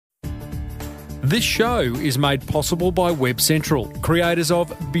This show is made possible by Web Central, creators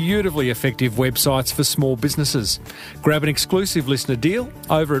of beautifully effective websites for small businesses. Grab an exclusive listener deal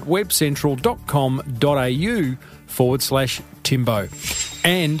over at webcentral.com.au/Timbo.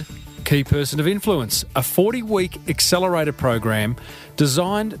 And Key Person of Influence, a 40-week accelerator program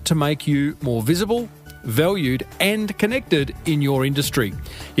designed to make you more visible, valued and connected in your industry.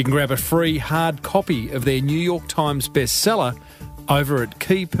 You can grab a free hard copy of their New York Times bestseller over at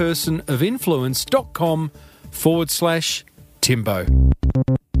keypersonofinfluence.com/Timbo.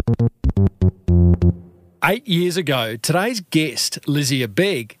 8 years ago, today's guest, Lizzy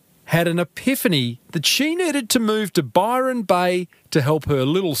Abegg, had an epiphany that she needed to move to Byron Bay to help her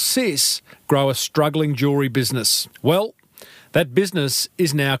little sis grow a struggling jewellery business. Well, that business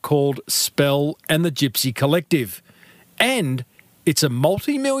is now called Spell and the Gypsy Collective, and it's a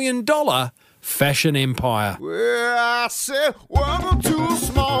multi-million-dollar fashion empire. Well, I said, welcome to a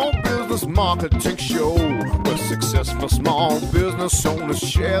small business marketing show where successful small business owners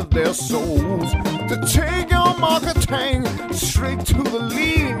share their souls to take your marketing straight to the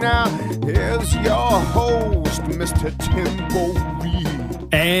lead. Now, here's your host, Mr. Timbo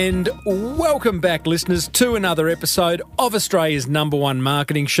Reed. And welcome back, listeners, to another episode of Australia's #1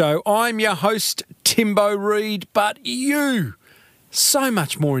 marketing show. I'm your host, Timbo Reed, but you, so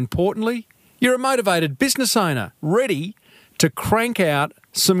much more importantly, you're a motivated business owner, ready to crank out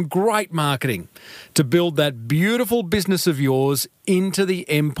some great marketing to build that beautiful business of yours into the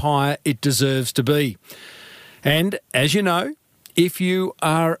empire it deserves to be. And as you know, if you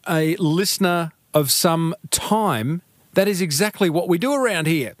are a listener of some time, that is exactly what we do around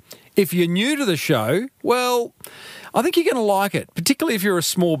here. If you're new to the show, well, I think you're going to like it, particularly if you're a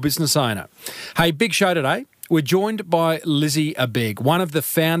small business owner. Hey, big show today. We're joined by Lizzy Abegg, one of the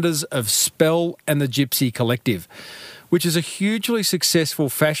founders of Spell and the Gypsy Collective, which is a hugely successful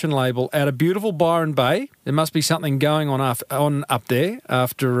fashion label out of beautiful Byron Bay. There must be something going on up there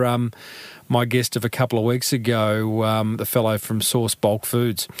after my guest of a couple of weeks ago, the fellow from Source Bulk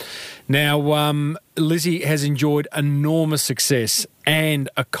Foods. Now, Lizzy has enjoyed enormous success and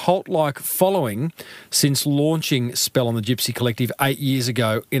a cult-like following since launching Spell on the Gypsy Collective 8 years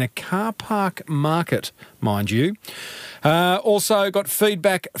ago in a car park market, mind you. Also got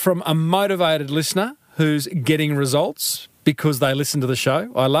feedback from a motivated listener who's getting results because they listen to the show.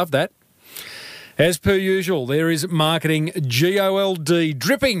 I love that. As per usual, there is marketing GOLD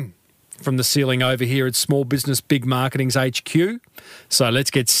dripping from the ceiling over here at Small Business Big Marketing's HQ. So let's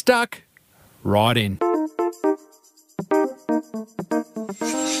get stuck right in.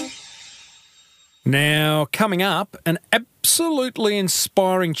 Now, coming up, an absolutely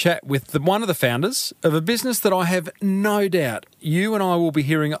inspiring chat with one of the founders of a business that I have no doubt you and I will be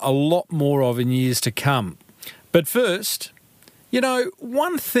hearing a lot more of in years to come. But first, you know,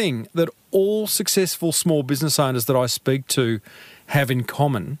 one thing that all successful small business owners that I speak to have in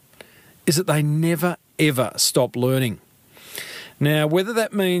common is that they never, ever stop learning. Now, whether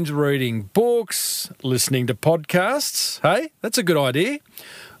that means reading books, listening to podcasts, hey, that's a good idea,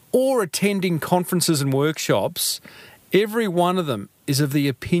 or attending conferences and workshops, every one of them is of the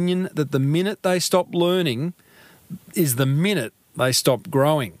opinion that the minute they stop learning is the minute they stop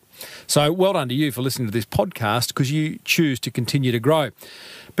growing. So well done to you for listening to this podcast because you choose to continue to grow.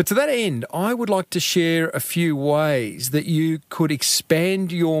 But to that end, I would like to share a few ways that you could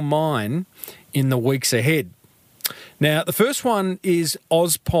expand your mind in the weeks ahead. Now, the first one is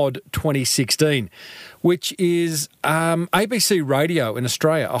OzPod 2016, which is ABC Radio in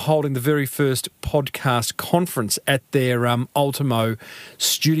Australia are holding the very first podcast conference at their Ultimo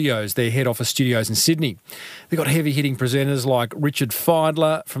studios, their head office studios in Sydney. They've got heavy-hitting presenters like Richard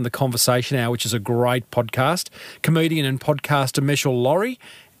Feidler from The Conversation Hour, which is a great podcast, comedian and podcaster Meshel Laurie,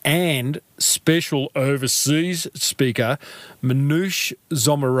 and special overseas speaker Manoush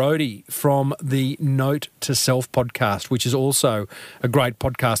Zomorodi from the Note to Self podcast, which is also a great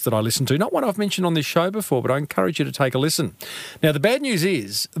podcast that I listen to. Not one I've mentioned on this show before, but I encourage you to take a listen. Now, the bad news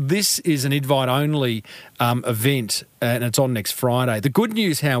is this is an invite-only event, and it's on next Friday. The good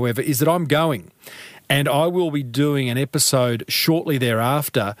news, however, is that I'm going, and I will be doing an episode shortly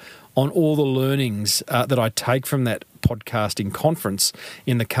thereafter on all the learnings that I take from that podcasting conference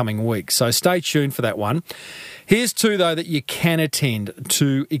in the coming weeks. So stay tuned for that one. Here's two, though, that you can attend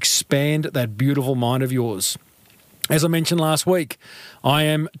to expand that beautiful mind of yours. As I mentioned last week, I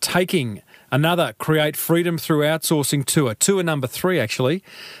am taking another Create Freedom Through Outsourcing tour number 3 actually,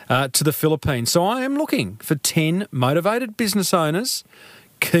 to the Philippines. So I am looking for 10 motivated business owners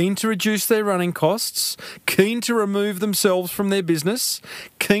keen to reduce their running costs, keen to remove themselves from their business,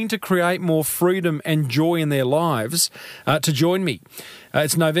 keen to create more freedom and joy in their lives, to join me.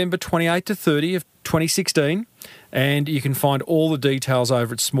 It's November 28 to 30 of 2016, and you can find all the details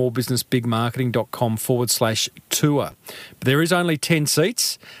over at smallbusinessbigmarketing.com/tour. But there is only 10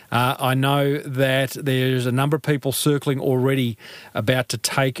 seats. I know that there's a number of people circling already about to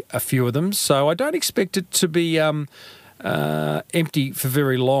take a few of them, so I don't expect it to be empty for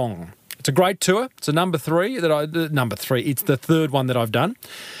very long. It's a great tour. It's a number three. It's the third one that I've done.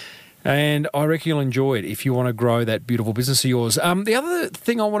 And I reckon you'll enjoy it if you want to grow that beautiful business of yours. The other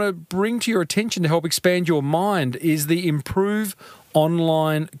thing I want to bring to your attention to help expand your mind is the Improve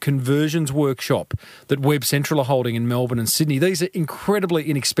Online Conversions Workshop that Web Central are holding in Melbourne and Sydney. These are incredibly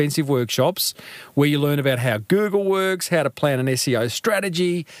inexpensive workshops where you learn about how Google works, how to plan an SEO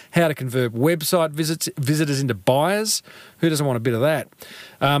strategy, how to convert website visitors into buyers. Who doesn't want a bit of that?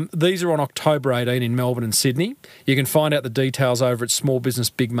 These are on October 18 in Melbourne and Sydney. You can find out the details over at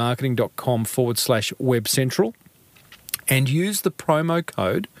smallbusinessbigmarketing.com/Web Central and use the promo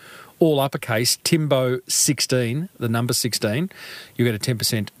code all uppercase, Timbo16, the number 16, you get a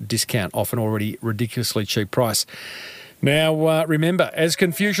 10% discount off an already ridiculously cheap price. Now, remember, as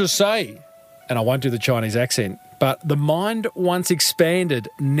Confucius say, and I won't do the Chinese accent, but the mind once expanded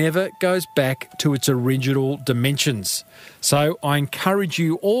never goes back to its original dimensions. So I encourage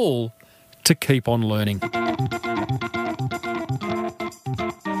you all to keep on learning.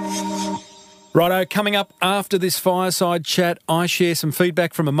 Righto, coming up after this fireside chat, I share some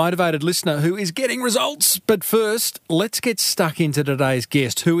feedback from a motivated listener who is getting results. But first, let's get stuck into today's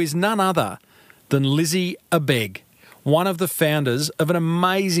guest, who is none other than Lizzy Abegg, one of the founders of an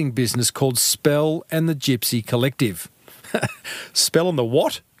amazing business called Spell and the Gypsy Collective. Spell and the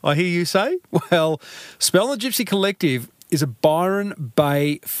what, I hear you say? Well, Spell and the Gypsy Collective is a Byron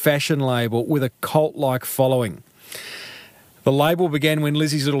Bay fashion label with a cult-like following. The label began when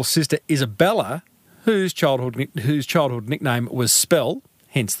Lizzy's little sister Isabella, whose childhood nickname was Spell,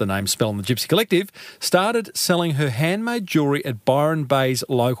 hence the name Spell and the Gypsy Collective, started selling her handmade jewellery at Byron Bay's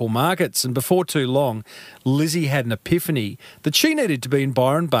local markets. And before too long, Lizzy had an epiphany that she needed to be in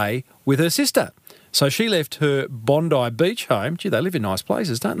Byron Bay with her sister. So she left her Bondi Beach home, gee, they live in nice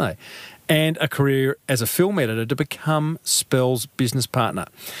places, don't they, and a career as a film editor to become Spell's business partner.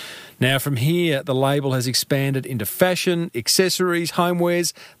 Now, from here, the label has expanded into fashion, accessories,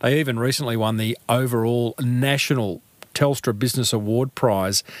 homewares. They even recently won the overall National Telstra Business Award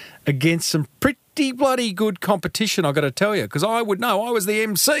prize against some pretty bloody good competition, I've got to tell you, because I would know. I was the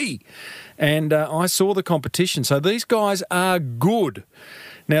MC, and I saw the competition. So these guys are good.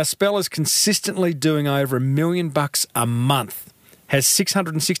 Now, Spell is consistently doing over $1 million a month, has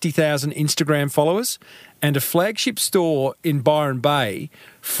 660,000 Instagram followers, and a flagship store in Byron Bay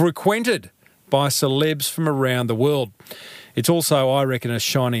frequented by celebs from around the world. It's also, I reckon, a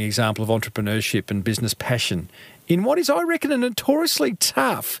shining example of entrepreneurship and business passion in what is, I reckon, a notoriously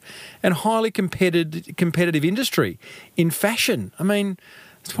tough and highly competitive industry in fashion. I mean,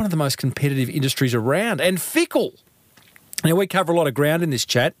 it's one of the most competitive industries around, and fickle. Now, we cover a lot of ground in this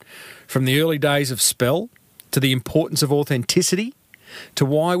chat, from the early days of Spell to the importance of authenticity to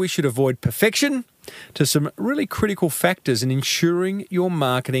why we should avoid perfection, to some really critical factors in ensuring your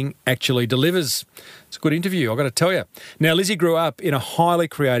marketing actually delivers. It's a good interview, I've got to tell you. Now, Lizzy grew up in a highly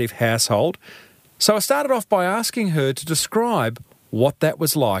creative household, so I started off by asking her to describe what that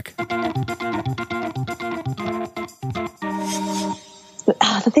was like.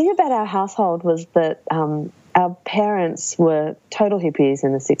 The thing about our household was that our parents were total hippies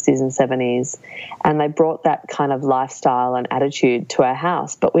in the 60s and 70s, and they brought that kind of lifestyle and attitude to our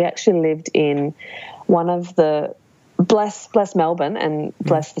house. But we actually lived in one of the, bless Melbourne and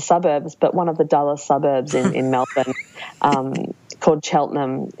bless the suburbs, but one of the dullest suburbs in Melbourne, called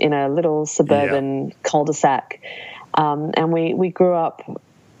Cheltenham, in a little suburban cul-de-sac. And we grew up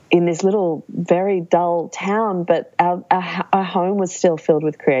in this little, very dull town, but our home was still filled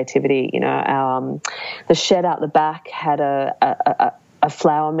with creativity. You know, the shed out the back had a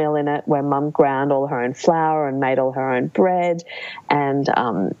flour mill in it where Mum ground all her own flour and made all her own bread, and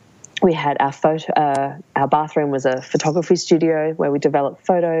we had our bathroom was a photography studio where we developed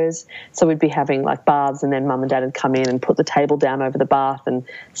photos. So we'd be having like baths, and then Mum and Dad would come in and put the table down over the bath and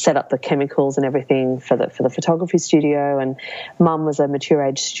set up the chemicals and everything for the photography studio. And Mum was a mature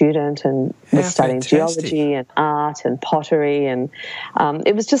age student and was studying geology and art and pottery, and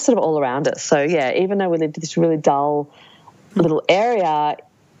it was just sort of all around us. So yeah, even though we lived in this really dull little area,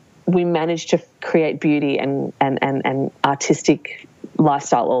 we managed to create beauty and artistic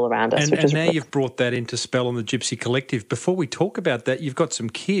lifestyle all around us. And now you've brought that into Spell and the Gypsy Collective. Before we talk about that, you've got some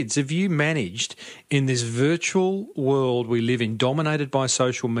kids. Have you managed, in this virtual world we live in, dominated by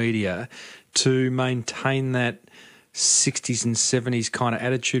social media, to maintain that 60s and 70s kind of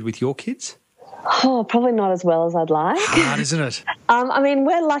attitude with your kids? Oh, probably not as well as I'd like. Hard, isn't it? I mean,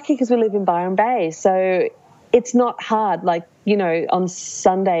 we're lucky because we live in Byron Bay, so it's not hard. Like, you know, on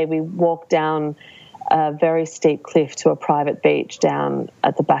Sunday we walk down a very steep cliff to a private beach down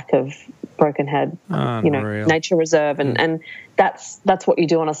at the back of Broken Head, nature reserve, and that's what you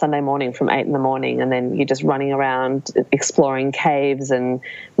do on a Sunday morning from 8 a.m, and then you're just running around exploring caves and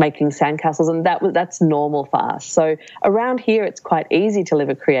making sandcastles, and that's normal for us. So around here it's quite easy to live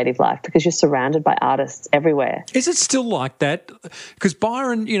a creative life because you're surrounded by artists everywhere. Is it still like that? Because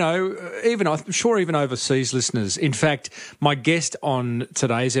Byron, you know, I'm sure even overseas listeners, in fact, my guest on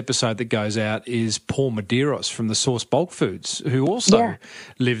today's episode that goes out is Paul Medeiros from the Source Bulk Foods, who also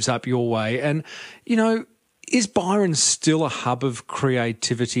lives up your way. And, you know, is Byron still a hub of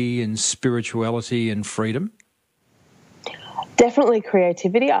creativity and spirituality and freedom? Definitely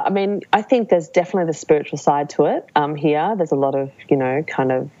creativity. I mean, I think there's definitely the spiritual side to it. Here, there's a lot of, you know,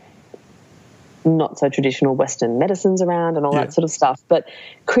 kind of not so traditional Western medicines around and all that sort of stuff. But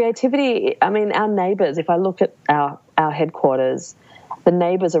creativity, I mean, our neighbours, if I look at our headquarters, the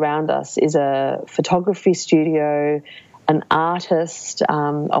neighbours around us is a photography studio, an artist,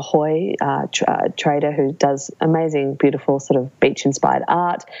 Ahoy trader who does amazing, beautiful sort of beach-inspired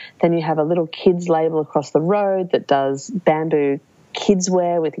art. Then you have a little kids label across the road that does bamboo kids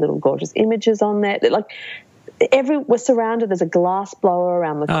wear with little gorgeous images on there. Like we're surrounded. There's a glass blower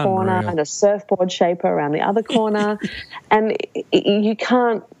around the corner and a surfboard shaper around the other corner, and you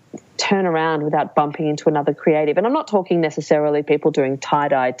can't turn around without bumping into another creative. And I'm not talking necessarily people doing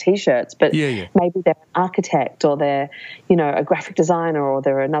tie-dye T-shirts, but maybe they're an architect or they're, you know, a graphic designer or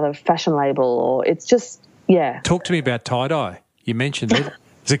they're another fashion label, or it's just, Talk to me about tie-dye. You mentioned it.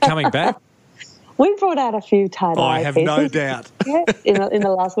 Is it coming back? We brought out a few tie-dye I have pieces. no doubt. In the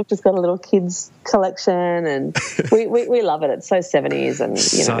last week, just got a little kids collection, and we love it. It's so 70s and,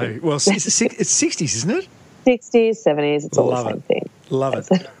 you know. Well, it's 60s, isn't it? 60s, 70s, it's all the same thing. Love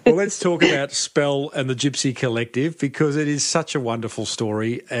it. Well, let's talk about Spell and the Gypsy Collective because it is such a wonderful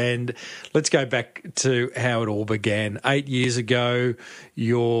story. And let's go back to how it all began. 8 years ago,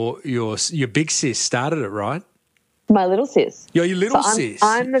 your big sis started it, right? My little sis. You're your little sis.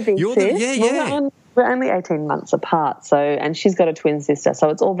 I'm the big sis. We're only 18 months apart, and she's got a twin sister, so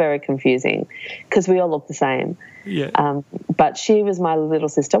it's all very confusing because we all look the same. Yeah. But she was my little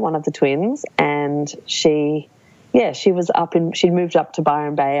sister, one of the twins, and she'd moved up to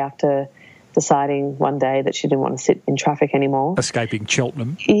Byron Bay after deciding one day that she didn't want to sit in traffic anymore. Escaping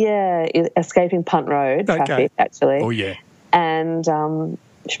Cheltenham. Yeah, escaping Punt Road traffic, actually. Oh, yeah. And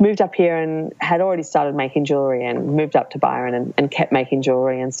she moved up here and had already started making jewellery and moved up to Byron and kept making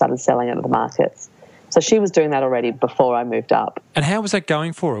jewellery and started selling it at the markets. So she was doing that already before I moved up. And how was that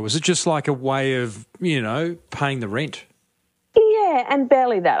going for her? Was it just like a way of, you know, paying the rent? Yeah, and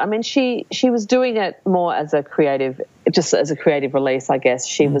barely that. I mean, she was doing it more as a creative, just as a creative release, I guess.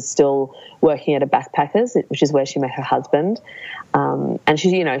 She was still working at a backpackers, which is where she met her husband. And she,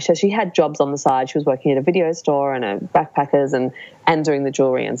 you know, so she had jobs on the side. She was working at a video store and a backpackers and doing the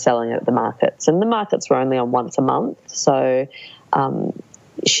jewellery and selling it at the markets. And the markets were only on once a month, so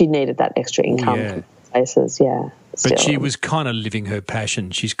she needed that extra income from places, But she was kind of living her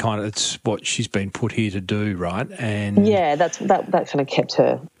passion. It's what she's been put here to do, right? And that kind of kept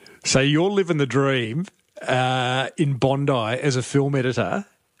her. So you're living the dream in Bondi as a film editor,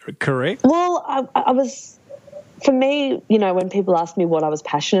 correct? Well, I was. For me, you know, when people ask me what I was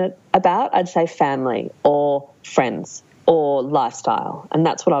passionate about, I'd say family or friends or lifestyle, and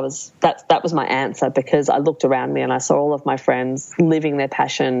that's what I was. That was my answer, because I looked around me and I saw all of my friends living their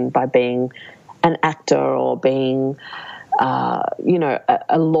passion by being an actor or being, you know,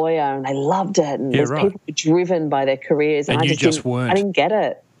 a lawyer, and they loved it. And there's people who are driven by their careers, and I just weren't. I didn't get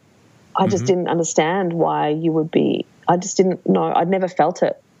it. I just didn't understand why you would be. I just didn't know. I'd never felt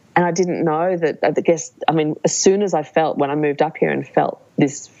it. And I didn't know that, I guess, I mean, as soon as when I moved up here and felt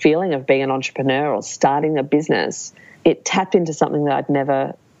this feeling of being an entrepreneur or starting a business, it tapped into something that I'd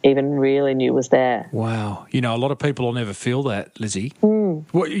never even really knew was there. Wow. You know, a lot of people will never feel that, Lizzy.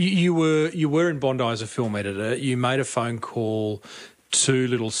 Well, you were in Bondi as a film editor. You made a phone call to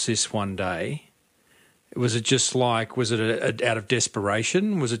little sis one day. Was it just like, was it out of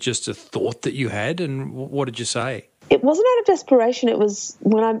desperation? Was it just a thought that you had? And what did you say? It wasn't out of desperation. It was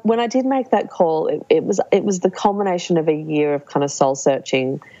when I did make that call. It was the culmination of a year of kind of soul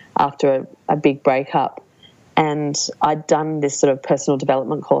searching after a big breakup, And I'd done this sort of personal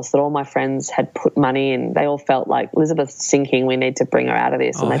development course that all my friends had put money in. They all felt like, Elizabeth's sinking, we need to bring her out of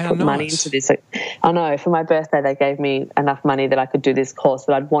this. And they put money into this. I know, for my birthday they gave me enough money that I could do this course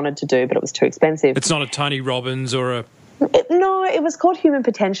that I'd wanted to do, but it was too expensive. It's not a Tony Robbins or a... No, it was called Human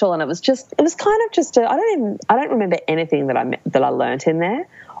Potential, and it was kind of just I don't remember anything that I learnt in there.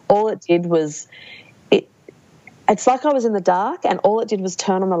 All it did was... It's like I was in the dark, and all it did was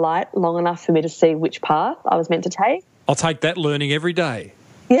turn on the light long enough for me to see which path I was meant to take. I'll take that learning every day.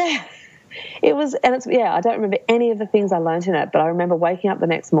 Yeah. It was, and it's, I don't remember any of the things I learned in it, but I remember waking up the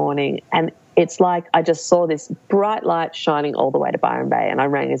next morning and it's like I just saw this bright light shining all the way to Byron Bay, and I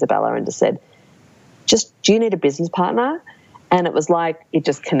rang Isabella and just said, do you need a business partner? And it was like it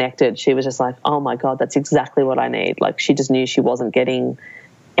just connected. She was just like, oh, my God, that's exactly what I need. Like she just knew she wasn't getting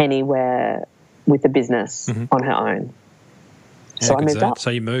anywhere with the business on her own. So I moved up.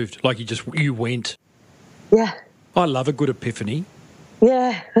 So you moved, like you went. Yeah. I love a good epiphany.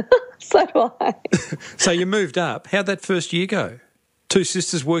 Yeah, so do I. So you moved up. How'd that first year go? Two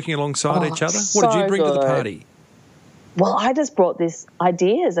sisters working alongside each other? What did you bring to the party? Well, I just brought these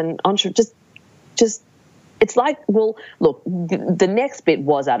ideas and just it's like, well, look, the next bit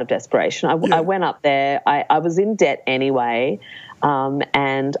was out of desperation. I went up there. I was in debt anyway,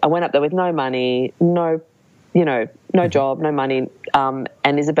 and I went up there with no money, no job, no money,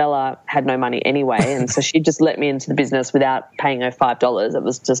 and Isabella had no money anyway, and so she just let me into the business without paying her $5. It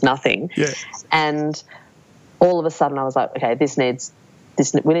was just nothing. Yeah. And all of a sudden I was like, okay,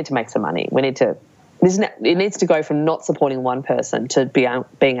 we need to make some money. It needs to go from not supporting one person to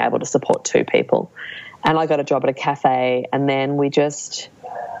being able to support two people. And I got a job at a cafe, and then we just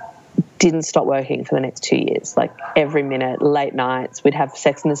didn't stop working for the next 2 years. Like every minute, late nights, we'd have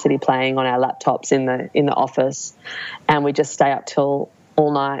Sex and the City playing on our laptops in the office, and we'd just stay up till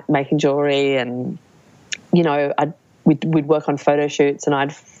all night making jewellery. And we'd work on photo shoots, and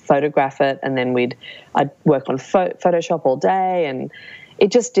I'd photograph it, and then I'd work on Photoshop all day, and it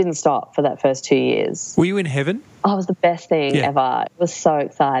just didn't stop for that first 2 years. Were you in heaven? Oh, it was the best thing ever. It was so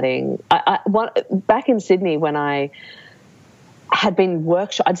exciting. Back in Sydney when I had been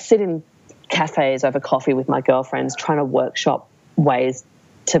I'd sit in cafes over coffee with my girlfriends trying to workshop ways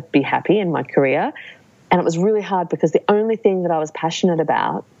to be happy in my career. And it was really hard because the only thing that I was passionate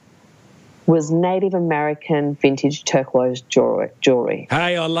about was Native American vintage turquoise jewellery.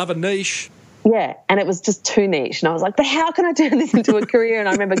 Hey, I love a niche. Yeah, and it was just too niche. And I was like, but how can I turn this into a career? And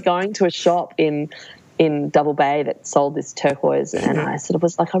I remember going to a shop in Double Bay that sold this turquoise, and I sort of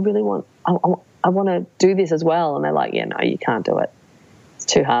was like, I want to do this as well. And they're like, yeah, no, you can't do it. It's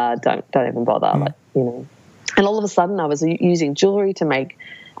too hard. Don't even bother. And all of a sudden I was using turquoise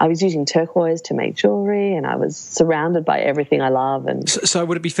to make jewellery, and I was surrounded by everything I love. And so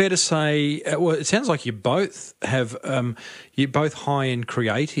would it be fair to say, well, it sounds like you both have, you're both high-end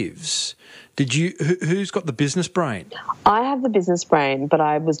creatives. Who's got the business brain? I have the business brain, but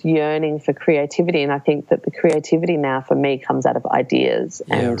I was yearning for creativity, and I think that the creativity now for me comes out of ideas.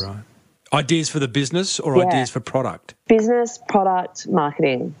 Yeah, right. Ideas for the business or ideas for product? Business, product,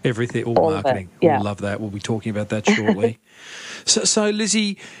 marketing. Everything, all marketing. Yeah. We'll love that. We'll be talking about that shortly. So,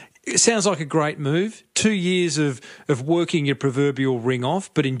 Lizzy, it sounds like a great move. 2 years of working your proverbial ring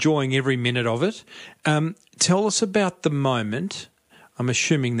off, but enjoying every minute of it. Tell us about the moment, I'm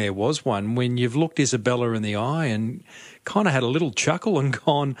assuming there was one, when you've looked Isabella in the eye and kind of had a little chuckle and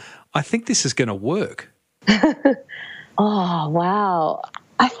gone, I think this is going to work. Oh, wow.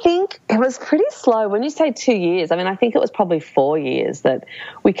 I think it was pretty slow. When you say 2 years, I think it was probably 4 years that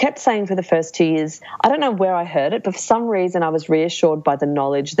we kept saying for the first 2 years. I don't know where I heard it, but for some reason I was reassured by the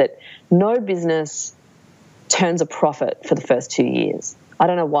knowledge that no business turns a profit for the first 2 years. I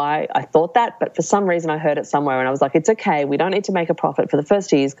don't know why I thought that, but for some reason I heard it somewhere, and I was like, it's okay. We don't need to make a profit for the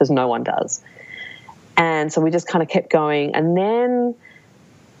first 2 years because no one does. And so we just kind of kept going. And then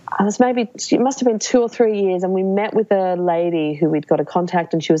it must have been 2 or 3 years, and we met with a lady who we'd got a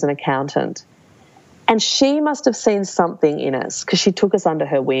contact, and she was an accountant. And she must have seen something in us because she took us under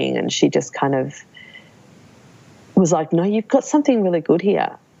her wing, and she just kind of was like, no, you've got something really good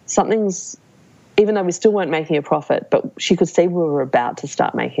here. Even though we still weren't making a profit, but she could see we were about to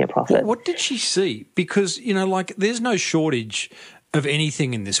start making a profit. What did she see? Because, there's no shortage of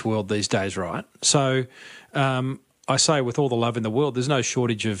anything in this world these days, right? So I say with all the love in the world, there's no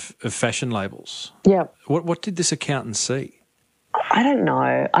shortage of fashion labels. Yeah. What did this accountant see? I don't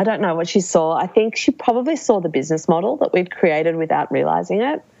know what she saw. I think she probably saw the business model that we'd created without realising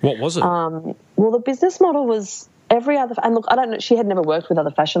it. What was it? Well, the business model was every other, and look, I don't know, she had never worked with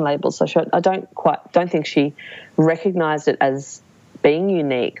other fashion labels, so I don't think she recognised it as being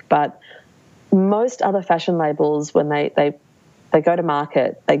unique, but most other fashion labels, when they go to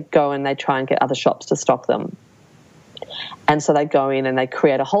market, they go and they try and get other shops to stock them. And so they go in and they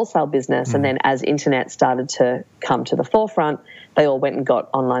create a wholesale business. And then as internet started to come to the forefront, they all went and got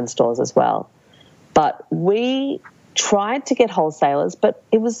online stores as well. But we tried to get wholesalers, but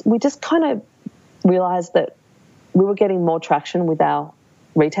we just kind of realised that we were getting more traction with our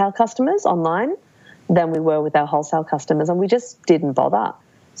retail customers online than we were with our wholesale customers, and we just didn't bother.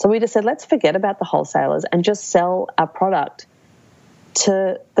 So we just said, let's forget about the wholesalers and just sell our product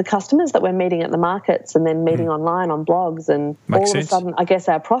to the customers that we're meeting at the markets and then meeting online on blogs. And Makes all sense. of a sudden, I guess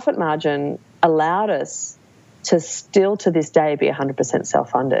our profit margin allowed us to still to this day be 100%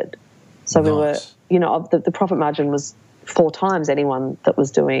 self-funded. So we were, the profit margin was 4 times anyone that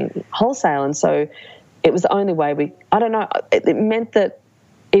was doing wholesale. And so it was the only way it meant that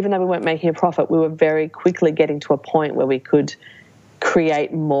even though we weren't making a profit, we were very quickly getting to a point where we could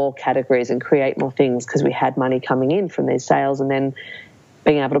create more categories and create more things because we had money coming in from these sales, and then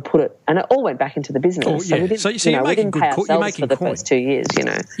being able to put it, and it all went back into the business. Oh, yeah. So we So you're making didn't pay good. You're ourselves making for the coin. first 2 years,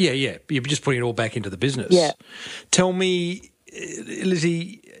 Yeah. You're just putting it all back into the business. Yeah. Tell me,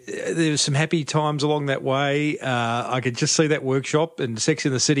 Lizzy, there were some happy times along that way. I could just see that workshop and Sex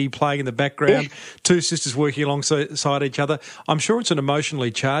in the City playing in the background, 2 sisters working alongside each other. I'm sure it's an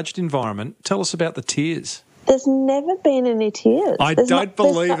emotionally charged environment. Tell us about the tears. There's never been any tears. I don't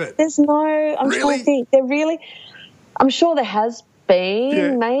believe it. There's no, I'm trying to think. I'm sure there has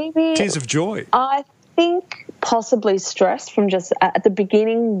been, maybe. Tears of joy. I think possibly stress from just at the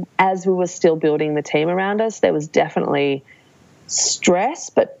beginning, as we were still building the team around us, there was definitely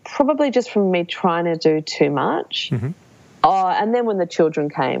stress, but probably just from me trying to do too much. Mm-hmm. And then when the children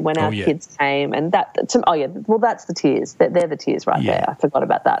came, when our kids came, and that's the tears. They're the tears right there. I forgot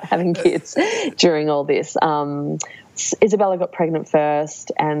about that, having kids during all this. Isabella got pregnant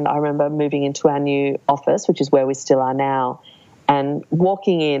first, and I remember moving into our new office, which is where we still are now, and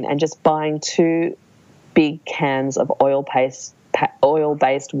walking in and just buying 2 big cans of oil-based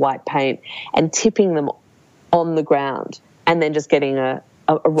white paint and tipping them on the ground, and then just getting a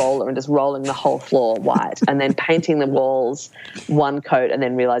roller and just rolling the whole floor white, and then painting the walls one coat, and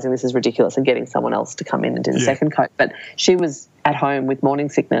then realising this is ridiculous and getting someone else to come in and do the second coat. But she was at home with morning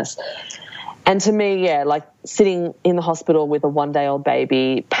sickness. And to me, like sitting in the hospital with a 1-day-old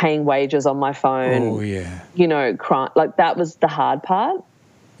baby, paying wages on my phone, crying, like that was the hard part.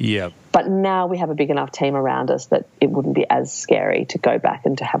 Yeah. But now we have a big enough team around us that it wouldn't be as scary to go back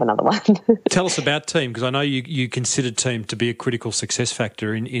and to have another one. Tell us about team, because I know you consider team to be a critical success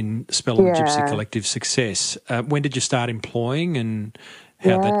factor in Spell and Gypsy Collective success. When did you start employing, and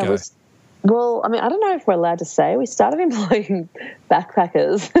how'd that go? Well, I mean, I don't know if we're allowed to say. We started employing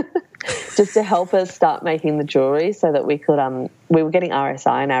backpackers just to help us start making the jewellery so that we could we were getting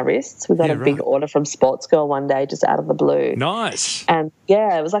RSI in our wrists. We got a big order from Sports Girl one day just out of the blue. Nice. And,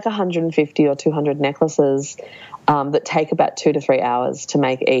 it was like 150 or 200 necklaces that take about 2 to 3 hours to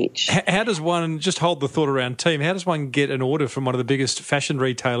make each. How does one, just hold the thought around team, how does one get an order from one of the biggest fashion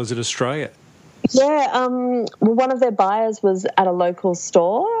retailers in Australia? Yeah, one of their buyers was at a local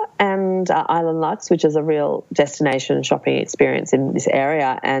store, and Island Luxe, which is a real destination shopping experience in this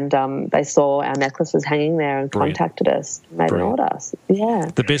area, and they saw our necklaces hanging there and contacted us, made an order.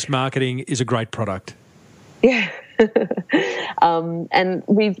 Yeah. The best marketing is a great product. Yeah. And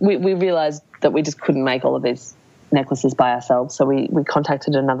we realised that we just couldn't make all of these necklaces by ourselves, so we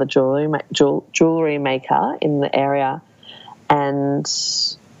contacted another jewellery maker in the area and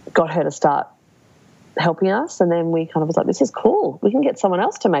got her to start helping us, and then we kind of was like, this is cool, we can get someone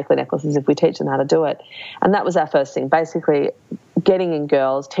else to make the necklaces if we teach them how to do it. And that was our first thing, basically getting in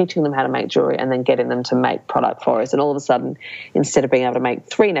girls, teaching them how to make jewellery, and then getting them to make product for us. And all of a sudden, instead of being able to make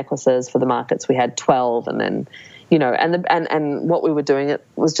 3 necklaces for the markets, we had 12. And then and what we were doing, it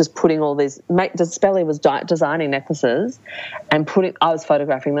was just putting all these, Spelly was designing necklaces and I was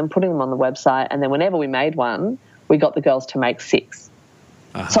photographing them, putting them on the website, and then whenever we made one, we got the girls to make 6.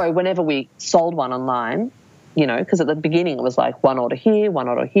 Sorry, whenever we sold one online, because at the beginning it was like 1 order here, 1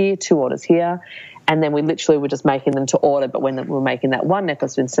 order here, 2 orders here, and then we literally were just making them to order, but when we were making that one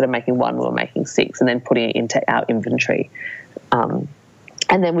necklace, instead of making 1, we were making 6, and then putting it into our inventory. And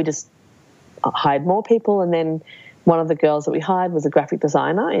then we just hired more people, and then one of the girls that we hired was a graphic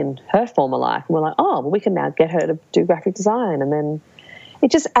designer in her former life, and we're like, we can now get her to do graphic design. And then it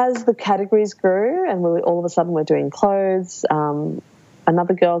just, as the categories grew, and all of a sudden we're doing clothes,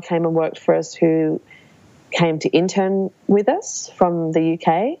 another girl came and worked for us who came to intern with us from the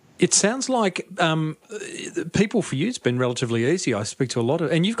UK. It sounds like people for you, it's been relatively easy. I speak to a lot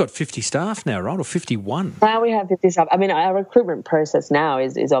of, and you've got 50 staff now, right, or 51? Now we have 50 staff. I mean, our recruitment process now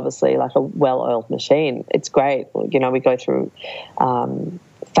is obviously like a well-oiled machine. It's great. You know, we go through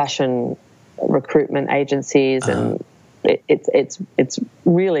fashion recruitment agencies, and it's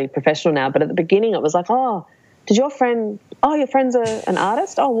really professional now. But at the beginning, it was like, your friend's an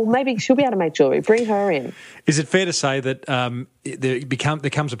artist? Oh, well, maybe she'll be able to make jewellery. Bring her in. Is it fair to say that there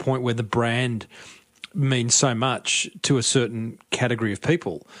comes a point where the brand means so much to a certain category of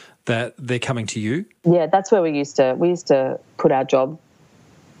people that they're coming to you? Yeah, that's where we used to put our job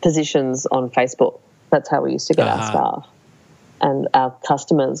positions on Facebook. That's how we used to get our staff. And our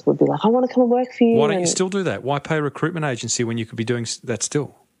customers would be like, I want to come and work for you. Why don't you still do that? Why pay a recruitment agency when you could be doing that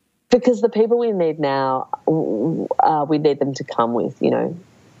still? Because the people we need now, we need them to come with, you know,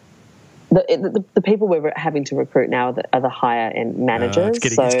 the people we're having to recruit now are the higher end managers.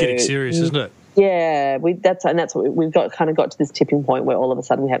 It's getting serious, isn't it? Yeah, that's what we've got to this tipping point where all of a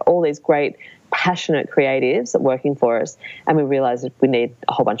sudden we had all these great, passionate creatives that working for us, and we realised that we need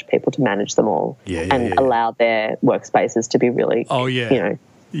a whole bunch of people to manage them all and allow their workspaces to be really,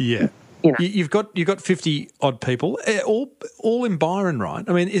 You've got 50 odd people, all in Byron, right?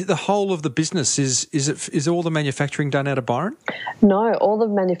 I mean, the whole of the business is all the manufacturing done out of Byron? No, all the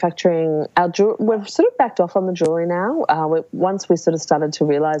manufacturing. We've sort of backed off on the jewellery now. Once we sort of started to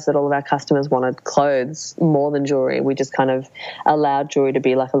realise that all of our customers wanted clothes more than jewellery, we just kind of allowed jewellery to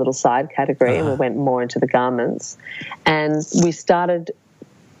be like a little side category, and we went more into the garments. And we started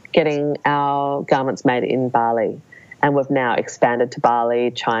getting our garments made in Bali. And we've now expanded to Bali,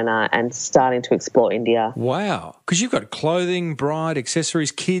 China, and starting to explore India. Wow. Because you've got clothing, bride,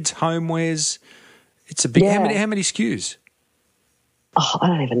 accessories, kids, homewares. It's a big... How many SKUs? Oh, I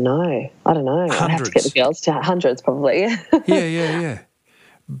don't even know. Hollywood. I'd have to get the girls to hundreds probably. Yeah.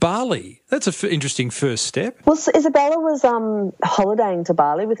 Bali, that's an interesting first step. Well, Isabella was holidaying to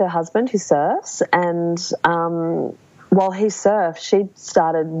Bali with her husband who surfs, and... while he surfed, she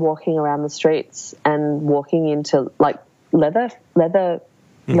started walking around the streets and walking into like leather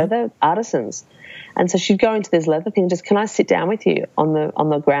artisans, and so she'd go into this leather thing. Just, can I sit down with you on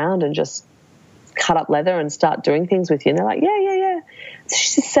the ground and just cut up leather and start doing things with you? And they're like, yeah. So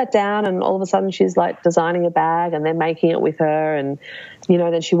she just sat down, and all of a sudden she's like designing a bag, and they're making it with her, and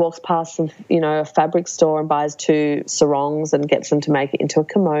then she walks past a fabric store and buys 2 sarongs and gets them to make it into a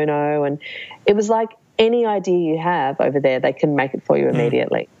kimono, and it was like. Any idea you have over there, they can make it for you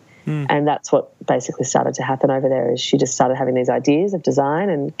immediately. And that's what basically started to happen over there, is she just started having these ideas of design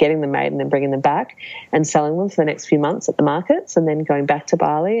and getting them made and then bringing them back and selling them for the next few months at the markets, and then going back to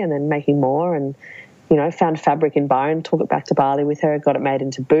Bali and then making more, and, found fabric in Byron, took it back to Bali with her, got it made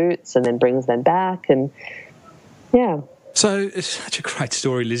into boots, and then brings them back. And, yeah. So it's such a great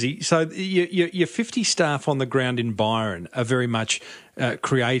story, Lizzy. So your 50 staff on the ground in Byron are very much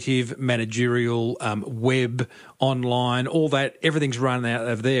creative, managerial, web, online, all that. Everything's run out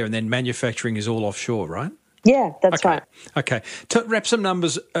of there, and then manufacturing is all offshore, right? Yeah, that's right. Okay. To wrap some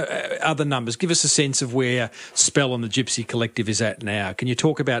numbers, other numbers, give us a sense of where Spell and the Gypsy Collective is at now. Can you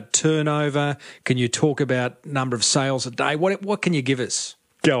talk about turnover? Can you talk about number of sales a day? What can you give us?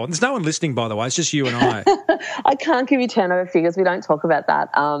 Go on. There's no one listening, by the way. It's just you and I. I can't give you turnover figures. We don't talk about that.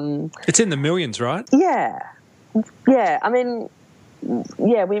 It's in the millions, right? Yeah. I mean,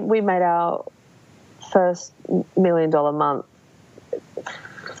 we made our first $1 million month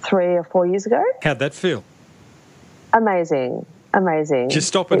 3 or 4 years ago. How'd that feel? Amazing. Did you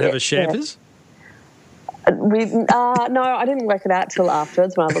stop and have a champers? No, I didn't work it out till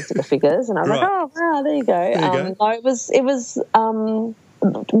afterwards when I looked at the figures, and I was like, oh, wow, there you go. No, it was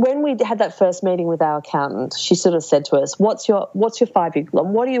when we had that first meeting with our accountant, she sort of said to us, what's your 5-year goal?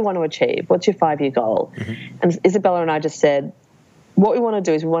 What do you want to achieve? What's your 5-year goal? Mm-hmm. And Isabella and I just said, what we want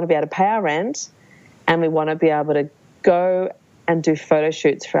to do is we want to be able to pay our rent, and we want to be able to go and do photo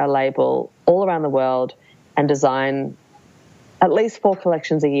shoots for our label all around the world and design at least 4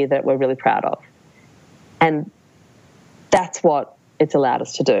 collections a year that we're really proud of. And that's what it's allowed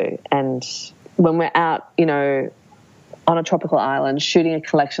us to do. And when we're out, on a tropical island shooting a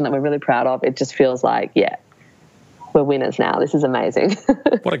collection that we're really proud of, it just feels like, we're winners now. This is amazing.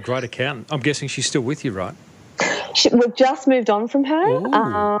 What a great accountant. I'm guessing she's still with you, right? We've just moved on from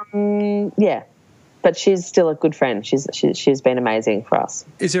her. But she's still a good friend. She's been amazing for us.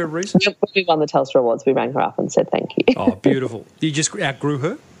 Is there a reason? When we won the Telstra Awards, we rang her up and said thank you. Oh, beautiful. You just outgrew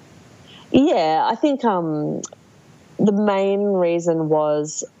her? Yeah, I think the main reason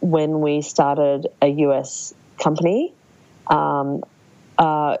was when we started a US company,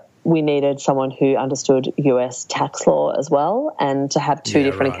 we needed someone who understood US tax law as well, and to have two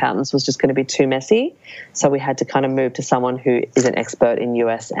different accountants was just going to be too messy. So we had to kind of move to someone who is an expert in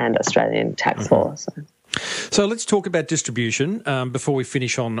US and Australian tax law. So let's talk about distribution before we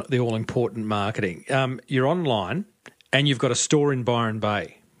finish on the all-important marketing. You're online and you've got a store in Byron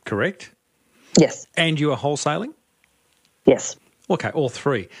Bay, correct? Yes. And you are wholesaling? Yes. Okay, all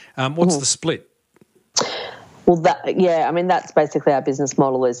three. What's the split? Well, that's basically our business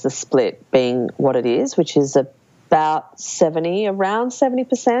model, is the split being what it is, which is around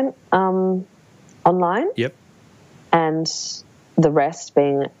 70% online. Yep. And the rest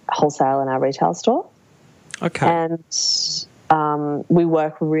being wholesale in our retail store. Okay. And we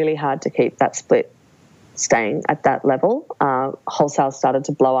work really hard to keep that split staying at that level. Wholesale started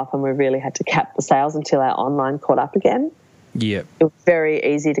to blow up and we really had to cap the sales until our online caught up again. Yeah. It was very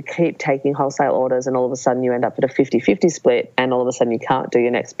easy to keep taking wholesale orders and all of a sudden you end up at a 50-50 split and all of a sudden you can't do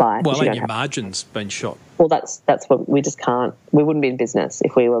your next buy. Well, and your margin's been shot. Well, that's what we just can't. We wouldn't be in business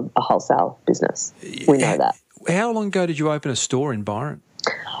if we were a wholesale business. We know that. How long ago did you open a store in Byron?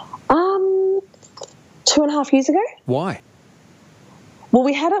 2.5 years ago. Why? Well,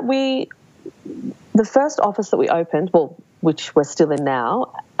 the first office that we opened, which we're still in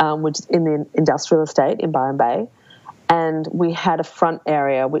now, which is in the industrial estate in Byron Bay, and we had a front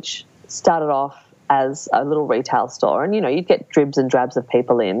area which started off as a little retail store, and you'd get dribs and drabs of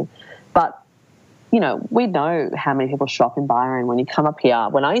people in, but we know how many people shop in Byron. When you come up here,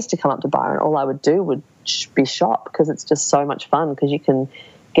 when I used to come up to Byron, all I would do would be shop, because it's just so much fun, because you can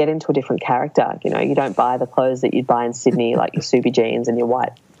get into a different character. You don't buy the clothes that you'd buy in Sydney, like your Subi jeans and your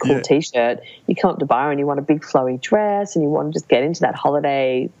white cool T-shirt. You come up to Byron, you want a big flowy dress and you want to just get into that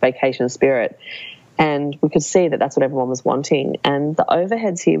holiday vacation spirit. And we could see that that's what everyone was wanting. And the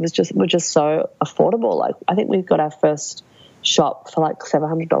overheads here were just so affordable. Like, I think we got our first shop for like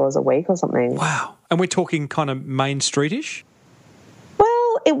 $700 a week or something. Wow. And we're talking kind of Main Street-ish?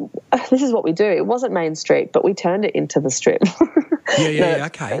 Well, this is what we do. It wasn't Main Street, but we turned it into the Strip.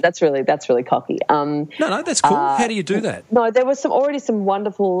 Okay. That's really cocky. No, that's cool. How do you do that? No, there was already some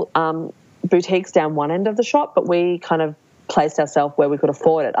wonderful boutiques down one end of the shop, but we kind of placed ourselves where we could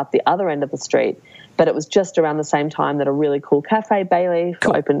afford it up the other end of the street. But it was just around the same time that a really cool cafe, Bayleaf,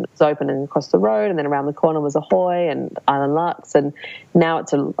 was opening across the road, and then around the corner was Ahoy and Island Lux, and now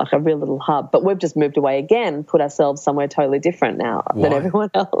it's a real little hub. But we've just moved away again, put ourselves somewhere totally different now than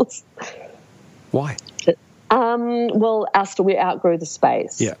everyone else. Why? Well, we outgrew the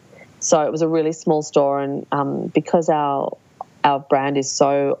space. Yeah. So it was a really small store, and because our brand is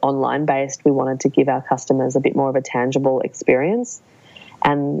so online based, we wanted to give our customers a bit more of a tangible experience.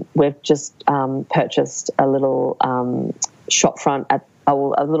 And we've just purchased a little shop front at a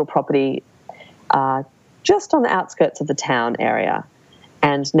little property just on the outskirts of the town area.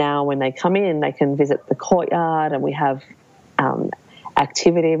 And now when they come in, they can visit the courtyard, and we have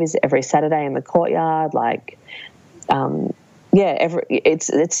activities every Saturday in the courtyard. Like,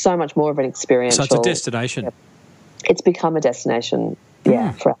 it's so much more of an experience. So it's a destination. It's become a destination,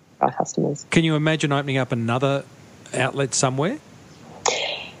 for our customers. Can you imagine opening up another outlet somewhere?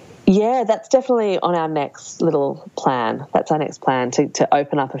 Yeah, that's definitely on our next little plan. That's our next plan, to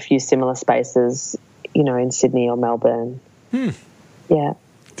open up a few similar spaces, in Sydney or Melbourne. Yeah.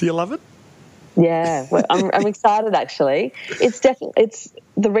 Do you love it? Yeah, I'm excited actually. It's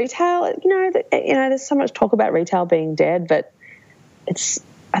the retail. There's so much talk about retail being dead, but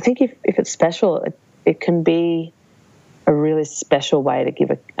I think if it's special, it can be a really special way to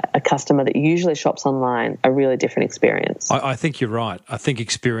give a customer that usually shops online a really different experience. I think you're right. I think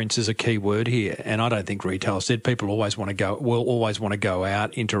experience is a key word here, and I don't think retail's dead. People will always want to go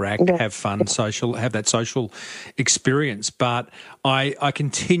out, interact, have fun, have that social experience. But I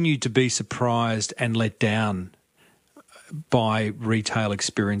continue to be surprised and let down by retail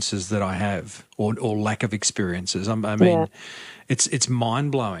experiences that I have, or lack of experiences. I mean, it's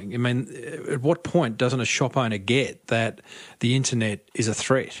mind-blowing. I mean, at what point doesn't a shop owner get that the internet is a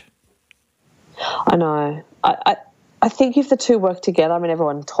threat? I know. I think if the two work together, I mean,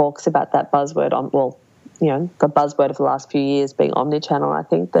 everyone talks about that buzzword the buzzword of the last few years being omnichannel. I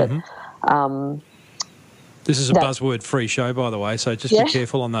think that this is a buzzword-free show, by the way, so just be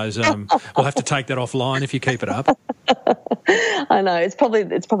careful on those. We'll have to take that offline if you keep it up. I know it's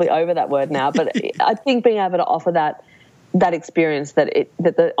probably over that word now, but I think being able to offer that experience, that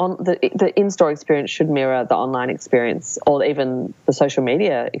the in-store experience should mirror the online experience, or even the social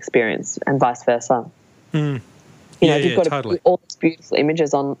media experience, and vice versa. If you've got all these beautiful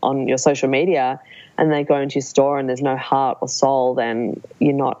images on your social media, and they go into your store and there's no heart or soul, then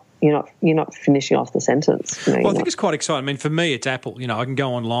you're not you're not finishing off the sentence. Well, I think it's quite exciting. I mean, for me, it's Apple. I can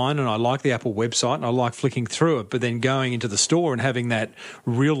go online and I like the Apple website and I like flicking through it, but then going into the store and having that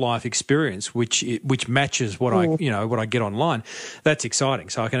real life experience, which matches what I get online, that's exciting.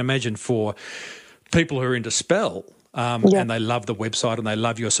 So I can imagine for people who are into spell and they love the website and they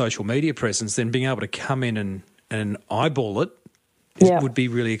love your social media presence, then being able to come in and eyeball it would be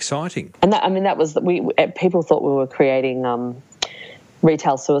really exciting. And that was people thought we were creating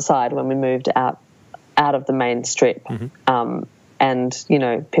retail suicide when we moved out of the main strip. Mm-hmm. And,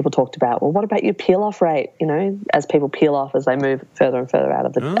 people talked about, well, what about your peel-off rate, as people peel off as they move further and further out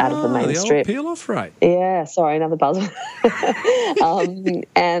of the main strip. Old peel-off rate. Yeah, sorry, another buzzword.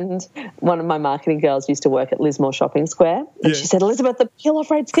 And one of my marketing girls used to work at Lismore Shopping Square, and she said, Elizabeth, the peel-off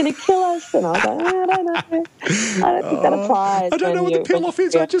rate's going to kill us. And I was like, I don't know. I don't think that applies. I don't know what the peel-off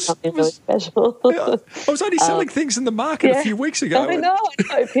is. I just was really special. I was only selling things in the market a few weeks ago. I know,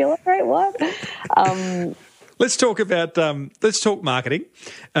 peel-off rate, what? Let's talk marketing.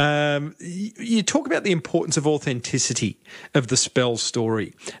 You talk about the importance of authenticity of the spell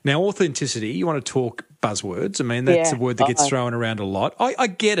story. Now, authenticity, you want to talk buzzwords. I mean, that's a word that gets thrown around a lot. I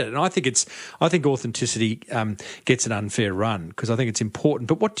get it, and I think authenticity gets an unfair run because I think it's important.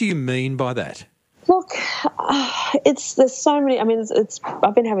 But what do you mean by that? Look, there's so many. I mean,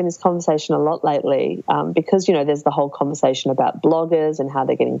 I've been having this conversation a lot lately because there's the whole conversation about bloggers and how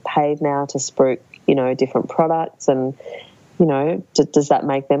they're getting paid now to spruik different products, and does that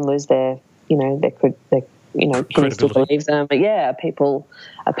make them lose their can you still believe them? But are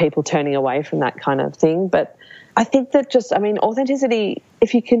people turning away from that kind of thing? But I think that authenticity,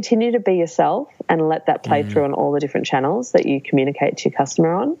 if you continue to be yourself and let that play through on all the different channels that you communicate to your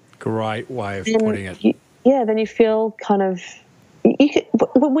customer on. Great way of putting it. Then you feel kind of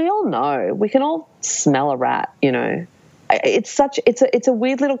we all know, we can all smell a rat, It's a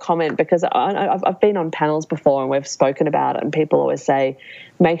weird little comment because I've been on panels before and we've spoken about it, and people always say,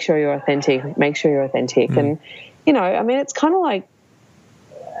 make sure you're authentic. And, it's kind of like,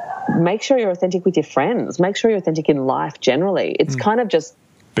 make sure you're authentic with your friends. Make sure you're authentic in life generally. It's kind of just...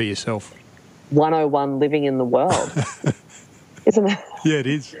 Be yourself. 101 living in the world. Isn't it? Yeah, it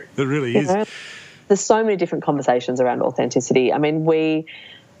is. It really is. There's so many different conversations around authenticity. I mean,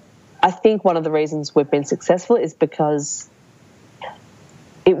 I think one of the reasons we've been successful is because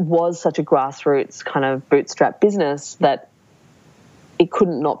it was such a grassroots kind of bootstrap business that it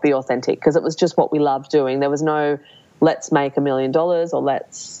couldn't not be authentic because it was just what we loved doing. There was no let's make $1 million or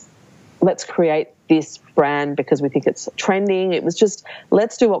let's create this brand because we think it's trending. It was just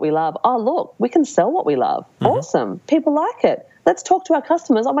let's do what we love. Oh, look, we can sell what we love. Mm-hmm. Awesome. People like it. Let's talk to our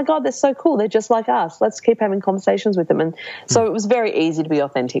customers. Oh, my God, they're so cool. They're just like us. Let's keep having conversations with them. And so it was very easy to be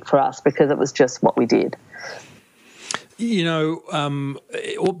authentic for us because it was just what we did. Being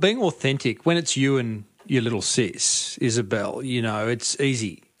authentic, when it's you and your little sis, Isabel, it's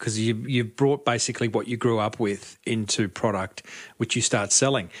easy because you've brought basically what you grew up with into product, which you start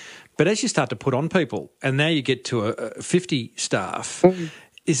selling. But as you start to put on people, and now you get to 50 staff,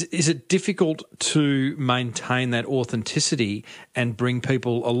 is it difficult to maintain that authenticity and bring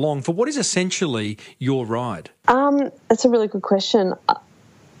people along for what is essentially your ride? That's a really good question.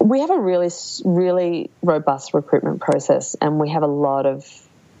 We have a really, really robust recruitment process, and we have a lot of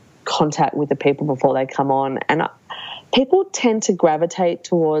contact with the people before they come on. And people tend to gravitate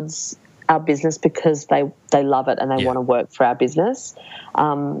towards our business because they love it and they want to work for our business.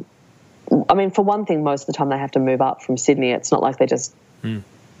 For one thing, most of the time they have to move up from Sydney. It's not like they're just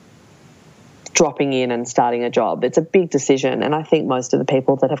dropping in and starting a job. It's a big decision, and I think most of the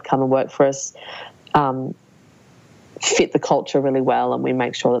people that have come and worked for us fit the culture really well, and we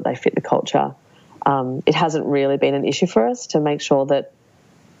make sure that they fit the culture. It hasn't really been an issue for us to make sure that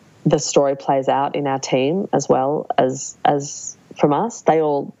the story plays out in our team as well as from us. I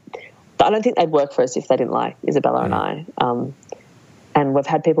don't think they'd work for us if they didn't like Isabella and I. And we've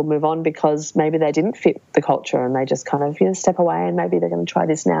had people move on because maybe they didn't fit the culture and they just kind of, step away and maybe they're going to try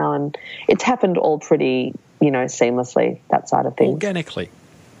this now. And it's happened all pretty, seamlessly, that side of things. Organically,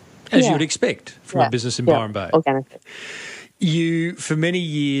 as you would expect from a business in Byron Bay. Organically. You, for many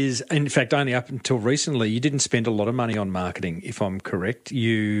years, in fact, only up until recently, you didn't spend a lot of money on marketing, if I'm correct.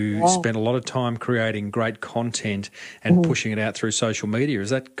 You spent a lot of time creating great content and pushing it out through social media.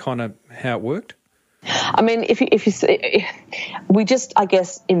 Is that kind of how it worked? I mean, we just, I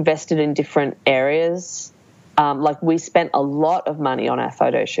guess, invested in different areas. Like we spent a lot of money on our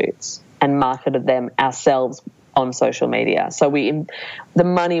photo shoots and marketed them ourselves on social media. So the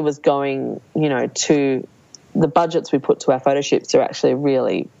money was going, to the budgets we put to our photo shoots are actually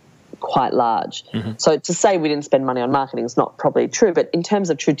really quite large. So to say we didn't spend money on marketing is not probably true, but in terms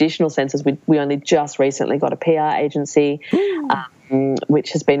of traditional senses, we only just recently got a PR agency,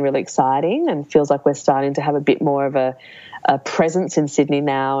 which has been really exciting and feels like we're starting to have a bit more of a presence in Sydney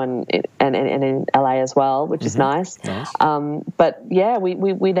now and in LA as well, which is nice. But yeah,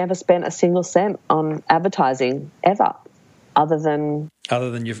 we never spent a single cent on advertising ever, other than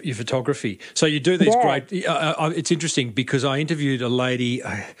your photography. So you do these great... it's interesting because I interviewed a lady,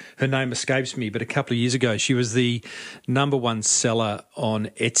 her name escapes me, but a couple of years ago, she was the number one seller on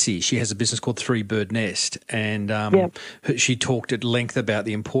Etsy. She has a business called Three Bird Nest, and she talked at length about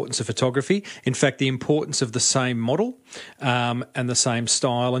the importance of photography. In fact, the importance of the same model and the same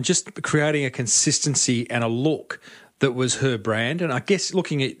style, and just creating a consistency and a look that was her brand. And I guess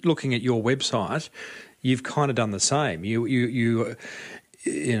looking at your website, you've kind of done the same. You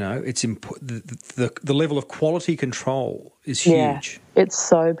know, it's the level of quality control is huge. Yeah, it's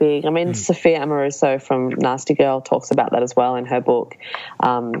so big. I mean, Sophia Amoruso from Nasty Girl talks about that as well in her book,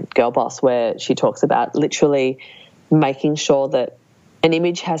 Girl Boss, where she talks about literally making sure that an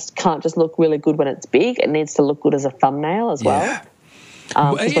image can't just look really good when it's big. It needs to look good as a thumbnail as well.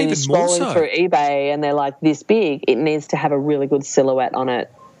 Because when you're scrolling through eBay and they're like this big, it needs to have a really good silhouette on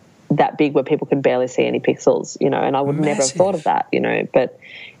it, that big where people can barely see any pixels, you know, and I would never have thought of that, you know, but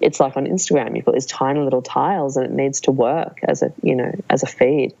it's like on Instagram, you've got these tiny little tiles and it needs to work as a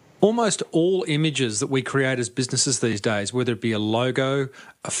feed. Almost all images that we create as businesses these days, whether it be a logo,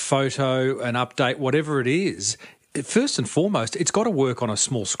 a photo, an update, whatever it is, first and foremost, it's got to work on a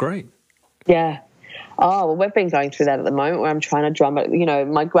small screen. Yeah. Oh, well, we've been going through that at the moment where I'm trying to drum it. You know,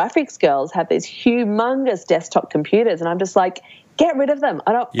 my graphics girls have these humongous desktop computers and I'm just like, get rid of them.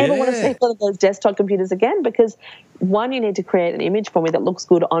 I don't ever want to see one of those desktop computers again because, one, you need to create an image for me that looks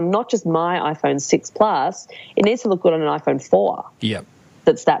good on not just my iPhone 6 Plus, it needs to look good on an iPhone 4. Yep.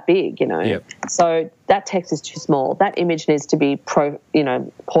 That's that big, you know. Yep. So that text is too small. That image needs to be portrait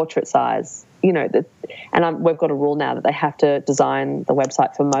size, you know. We've got a rule now that they have to design the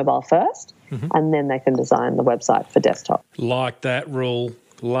website for mobile first and then they can design the website for desktop. Like that rule.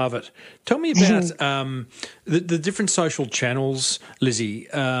 Love it. Tell me about the different social channels, Lizzy.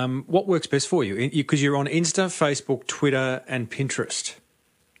 What works best for you? Because you're on Insta, Facebook, Twitter and Pinterest.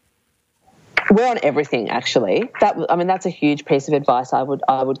 We're on everything, actually. That's a huge piece of advice I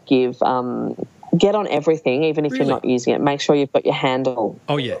would give. Get on everything, even if you're not using it. Make sure you've got your handle.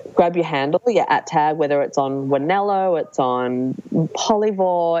 Oh, yeah. Grab your handle, your @tag, whether it's on Wanello, it's on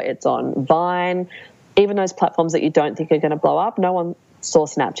Polyvore, it's on Vine, even those platforms that you don't think are going to blow up. No one saw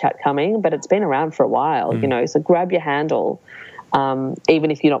Snapchat coming, but it's been around for a while, you know, so grab your handle,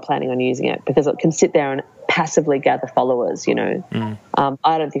 even if you're not planning on using it, because it can sit there and passively gather followers, you know.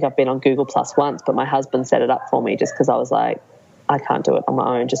 I don't think I've been on Google Plus once, but my husband set it up for me just because I was like, I can't do it on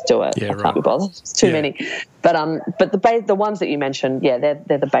my own, just do it. I can't be bothered. It's too many. But the ones that you mentioned, they're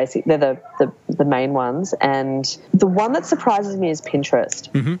the basic, they're the main ones. And the one that surprises me is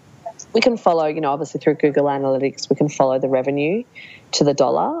Pinterest. We can follow, you know, obviously through Google Analytics, we can follow the revenue to the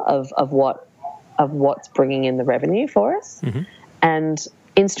dollar of what's bringing in the revenue for us. And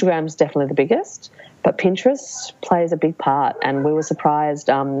Instagram's definitely the biggest, but Pinterest plays a big part. And we were surprised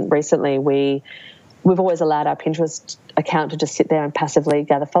recently. We've always allowed our Pinterest account to just sit there and passively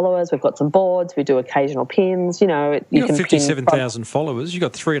gather followers. We've got some boards. We do occasional pins. You know, you got 57,000 followers. You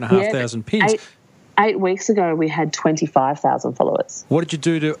got 3,500 pins. 8 weeks ago, we had 25,000 followers. What did you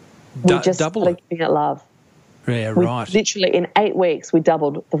do to double it? Started giving it love. Yeah, right. Literally, in 8 weeks, we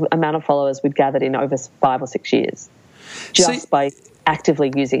doubled the amount of followers we'd gathered in over 5 or 6 years, just by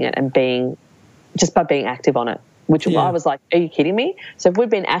actively using it and being active on it. Which I was like, are you kidding me? So if we'd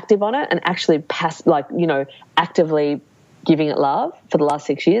been active on it and actually actively giving it love for the last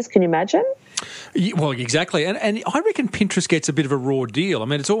 6 years, can you imagine? Well, exactly. And I reckon Pinterest gets a bit of a raw deal. I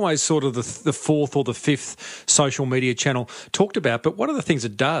mean, it's always sort of the fourth or the fifth social media channel talked about. But one of the things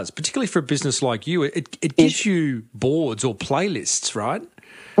it does, particularly for a business like you, it gives you boards or playlists, right?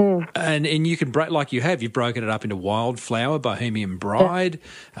 And you can break, like you've broken it up into Wildflower, Bohemian Bride,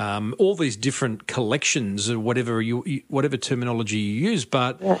 all these different collections or whatever terminology you use,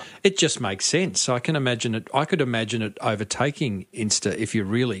 but it just makes sense. I could imagine it overtaking Insta if you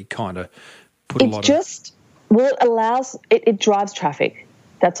really kind of put it drives traffic.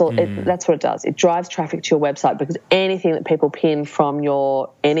 That's all. That's what it does. It drives traffic to your website because anything that people pin from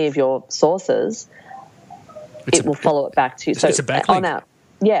any of your sources, it will follow it back to you. So it's a backlink.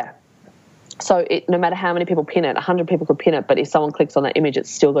 Yeah. So no matter how many people pin it, 100 people could pin it, but if someone clicks on that image, it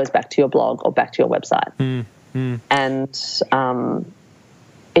still goes back to your blog or back to your website. And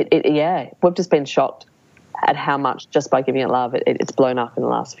we've just been shocked at how much just by giving it love it's blown up in the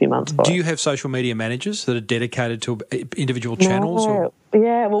last few months. Do you have social media managers that are dedicated to individual channels? No.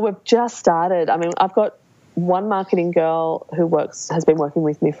 Yeah, well, we've just started. I mean, I've got one marketing girl who has been working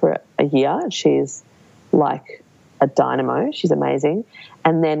with me for a year, and she's like a dynamo. She's amazing.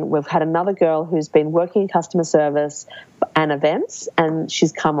 And then we've had another girl who's been working in customer service and events, and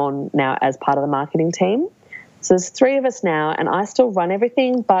she's come on now as part of the marketing team. So there's 3 of us now, and I still run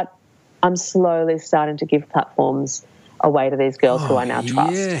everything, but I'm slowly starting to give platforms away to these girls who I now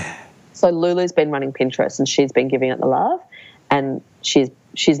trust. Yeah. So Lulu's been running Pinterest, and she's been giving it the love, and she's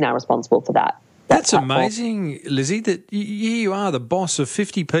now responsible for that. That's amazing, Lizzy, that here you are, the boss of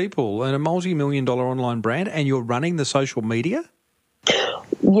 50 people and a multi-million-dollar online brand, and you're running the social media?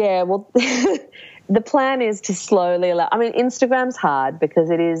 Yeah, well, the plan is to slowly allow... I mean, Instagram's hard because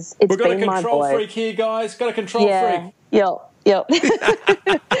it's We've got been a my control voice. freak here, guys. Got a control freak. Yep.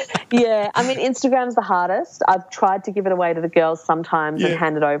 Yeah, I mean, Instagram's the hardest. I've tried to give it away to the girls sometimes and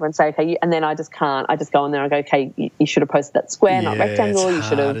hand it over and say, okay, and then I just can't. I just go in there and go, okay, you should have posted that square, not rectangle. It's you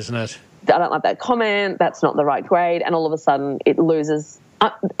should have... hard, isn't it? I don't like that comment. That's not the right grade. And all of a sudden it loses.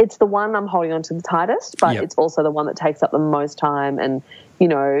 It's the one I'm holding on to the tightest, but it's also the one that takes up the most time and,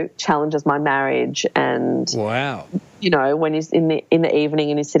 challenges my marriage. And, wow. When you're in the evening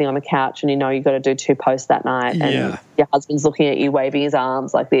and you're sitting on the couch and you've got to do 2 posts that night and your husband's looking at you waving his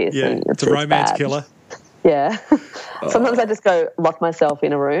arms like this. Yeah, and it's a romance bad. killer. Yeah. Sometimes I just go lock myself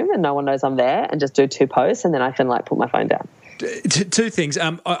in a room and no one knows I'm there and just do 2 posts and then I can put my phone down. 2 things.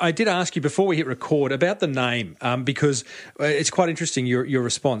 I did ask you before we hit record about the name because it's quite interesting, your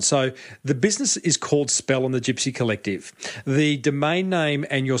response. So the business is called Spell and the Gypsy Collective. The domain name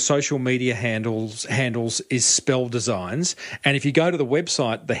and your social media handles is Spell Designs. And if you go to the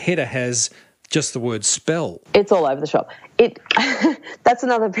website, the header has just the word spell. It's all over the shop. That's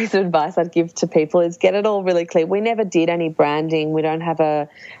another piece of advice I'd give to people is get it all really clear. We never did any branding. We don't have a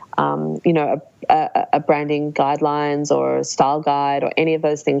branding guidelines or a style guide or any of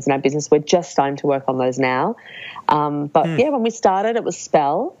those things in our business. We're just starting to work on those now. When we started, it was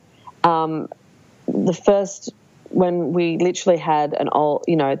Spell. When we literally had an old,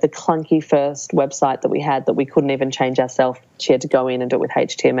 the clunky first website that we had that we couldn't even change ourselves. She had to go in and do it with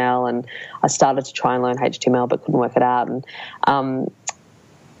HTML, and I started to try and learn HTML but couldn't work it out. And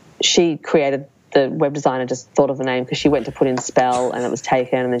she created the web designer just thought of the name because she went to put in Spell and it was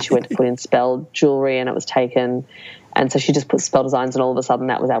taken, and then she went to put in Spell Jewelry and it was taken, and so she just put Spell Designs, and all of a sudden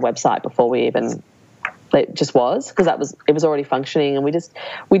that was our website before we even... It just was because it was already functioning, and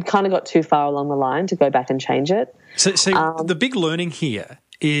we'd kind of got too far along the line to go back and change it. So the big learning here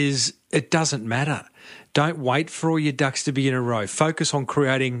is it doesn't matter. Don't wait for all your ducks to be in a row. Focus on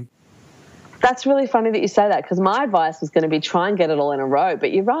creating. That's really funny that you say that because my advice was going to be try and get it all in a row,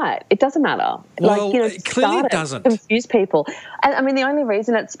 but you're right. It doesn't matter. Well, clearly it doesn't. Confuse people. And I mean, the only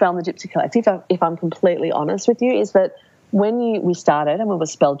reason it's Spell and the Gypsy Collective, if I'm completely honest with you, is that when we started and we were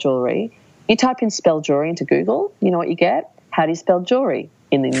Spell Jewelry, you type in Spell Jewelry into Google, you know what you get? How do you spell jewelry?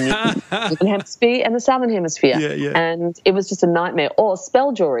 In the Northern Hemisphere and the Southern Hemisphere. Yeah. And it was just a nightmare. Or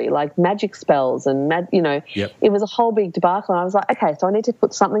spell jewelry, like magic spells and, It was a whole big debacle. And I was like, okay, so I need to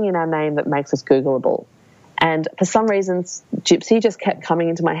put something in our name that makes us Googleable. And for some reasons, Gypsy just kept coming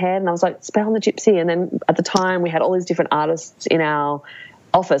into my head. And I was like, Spell and the Gypsy. And then at the time, we had all these different artists in our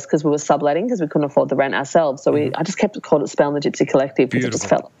office because we were subletting because we couldn't afford the rent ourselves. So I just kept called it Spell and the Gypsy Collective because it just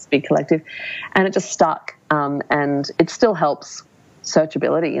felt like this big collective. And it just stuck. And it still helps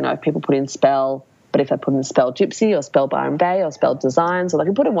searchability. If people put in Spell, but if they put in Spell Gypsy or Spell Byron Bay or Spell Designs, or they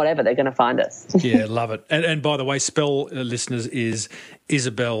can put in whatever, they're going to find us. Yeah, love it. And by the way, Spell, listeners, is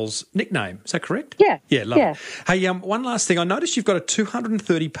Isabel's nickname. Is that correct? Yeah. Yeah, love it. Hey, one last thing. I noticed you've got a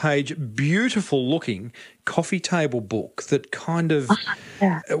 230-page, beautiful-looking coffee table book that kind of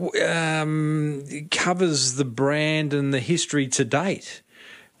covers the brand and the history to date.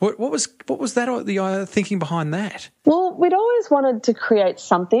 What was that, the thinking behind that? Well, we'd always wanted to create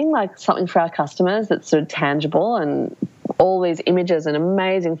something for our customers that's sort of tangible, and all these images and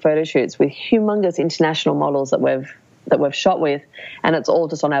amazing photo shoots with humongous international models that we've shot with, and it's all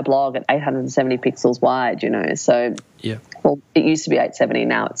just on our blog at 870 pixels wide, So, well, it used to be 870,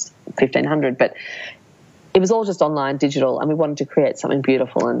 now it's 1500, but it was all just online, digital, and we wanted to create something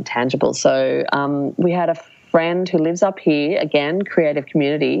beautiful and tangible. So we had a friend who lives up here, again, creative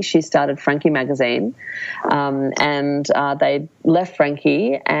community. She started Frankie magazine, and they left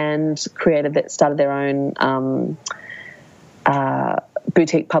Frankie and started their own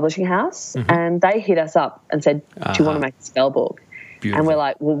boutique publishing house, and they hit us up and said, do you want to make a spell book? Beautiful. And we're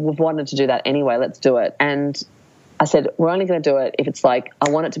like, well, we've wanted to do that anyway, let's do it. And I said, we're only going to do it if it's like,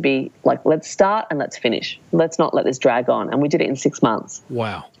 I want it to be like, let's start and let's finish. Let's not let this drag on. And we did it in 6 months.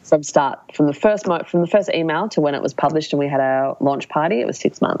 Wow. From the first email to when it was published and we had our launch party, it was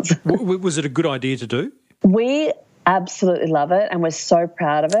 6 months. Was it a good idea to do? We absolutely love it and we're so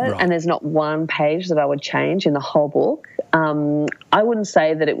proud of it. Right. And there's not one page that I would change in the whole book. I wouldn't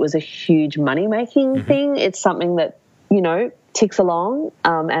say that it was a huge money-making thing. It's something that, ticks along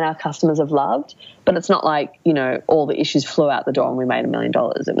and our customers have loved. But it's not like, all the issues flew out the door and we made $1 million.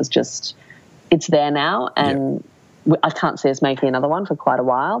 It was just, it's there now and I can't see us making another one for quite a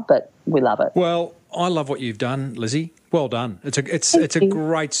while, but we love it. Well, I love what you've done, Lizzy. Well done. It's a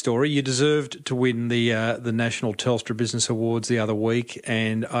great story. You deserved to win the National Telstra Business Awards the other week,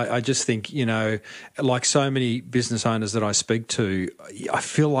 and I just think, like so many business owners that I speak to, I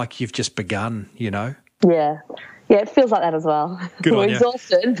feel like you've just begun, Yeah, it feels like that as well. Good We're on you.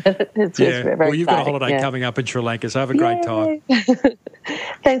 exhausted, but it's just very Well, you've got a exciting. holiday coming up in Sri Lanka, so have a great time.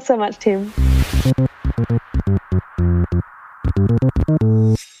 Thanks so much, Tim.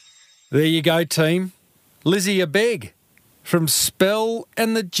 There you go, team. Lizzy Abegg from Spell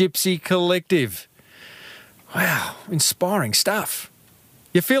and the Gypsy Collective. Wow, inspiring stuff.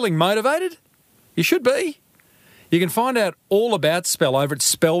 You're feeling motivated? You should be. You can find out all about Spell over at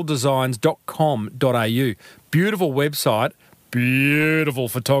spelldesigns.com.au. Beautiful website, beautiful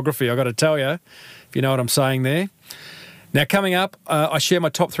photography, I've got to tell you, if you know what I'm saying there. Now, coming up, I share my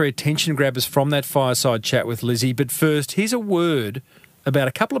top 3 attention grabbers from that fireside chat with Lizzy. But first, here's a word about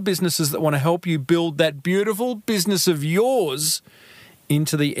a couple of businesses that want to help you build that beautiful business of yours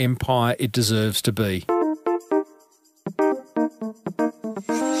into the empire it deserves to be.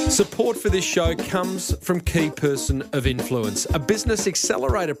 Support for this show comes from Key Person of Influence, a business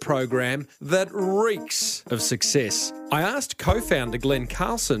accelerator program that reeks of success. I asked co-founder Glenn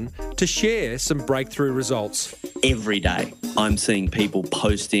Carlson to share some breakthrough results. Every day, I'm seeing people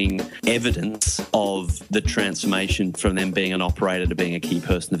posting evidence of the transformation from them being an operator to being a key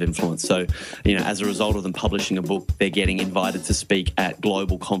person of influence. So, as a result of them publishing a book, they're getting invited to speak at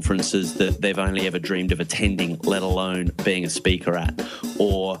global conferences that they've only ever dreamed of attending, let alone being a speaker at.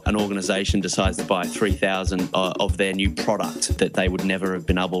 Or an organisation decides to buy 3,000 of their new product that they would never have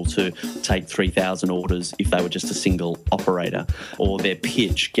been able to take 3,000 orders if they were just a single operator. Or their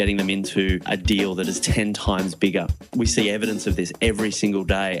pitch, getting them into a deal that is 10 times bigger. We see evidence of this every single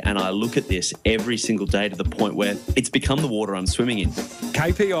day, and I look at this every single day to the point where it's become the water I'm swimming in.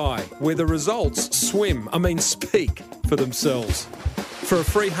 KPI, where the results speak for themselves. For a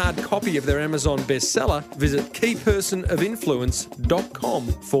free hard copy of their Amazon bestseller, visit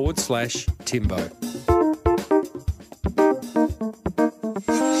keypersonofinfluence.com/Timbo.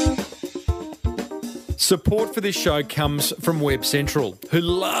 Support for this show comes from Web Central, who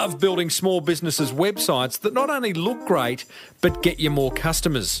love building small businesses' websites that not only look great, but get you more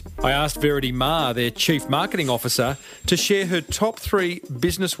customers. I asked Verity Ma, their Chief Marketing Officer, to share her top 3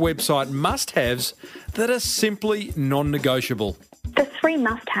 business website must-haves that are simply non-negotiable. The 3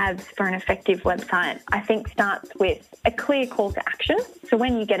 must-haves for an effective website, I think, starts with a clear call to action. So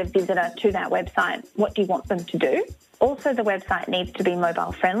when you get a visitor to that website, what do you want them to do? Also, the website needs to be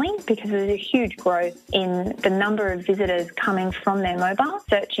mobile friendly because there's a huge growth in the number of visitors coming from their mobile,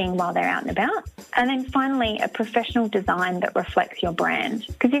 searching while they're out and about. And then finally, a professional design that reflects your brand.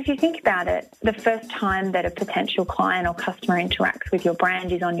 Because if you think about it, the first time that a potential client or customer interacts with your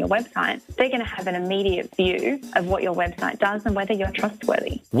brand is on your website, they're going to have an immediate view of what your website does and whether you're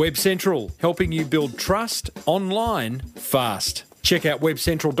trustworthy. Web Central, helping you build trust online fast. Check out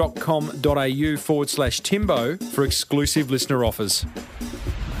webcentral.com.au/Timbo for exclusive listener offers.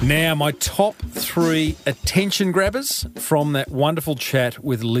 Now, my top 3 attention grabbers from that wonderful chat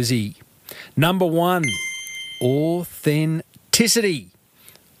with Lizzy. Number 1, authenticity.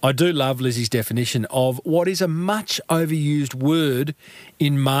 I do love Lizzy's definition of what is a much overused word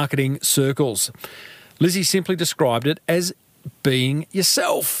in marketing circles. Lizzy simply described it as being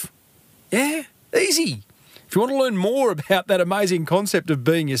yourself. Yeah, easy. If you want to learn more about that amazing concept of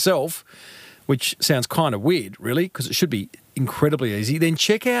being yourself, which sounds kind of weird, really, because it should be incredibly easy, then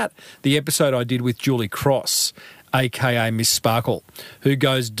check out the episode I did with Julie Cross, aka Miss Sparkle, who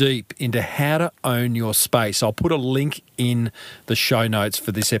goes deep into how to own your space. I'll put a link in the show notes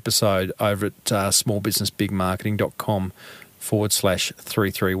for this episode over at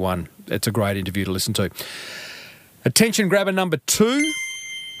smallbusinessbigmarketing.com/331. It's a great interview to listen to. Attention grabber number 2,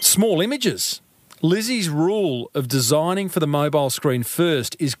 small images. Lizzy's rule of designing for the mobile screen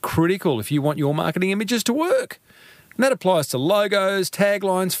first is critical if you want your marketing images to work. And that applies to logos,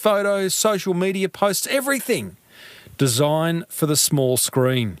 taglines, photos, social media posts, everything. Design for the small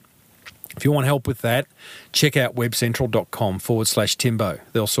screen. If you want help with that, check out webcentral.com/Timbo.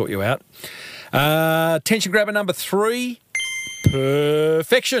 They'll sort you out. Attention grabber number 3,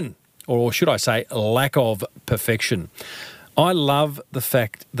 perfection. Or should I say lack of perfection. I love the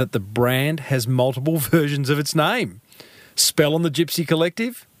fact that the brand has multiple versions of its name. Spell on the Gypsy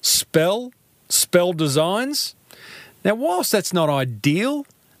Collective, Spell Designs. Now, whilst that's not ideal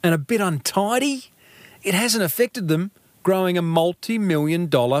and a bit untidy, it hasn't affected them growing a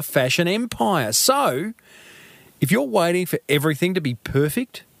multi-million-dollar fashion empire. So, if you're waiting for everything to be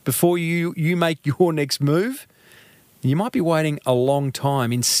perfect before you make your next move, you might be waiting a long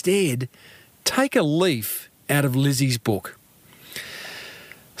time. Instead, take a leaf out of Lizzy's book.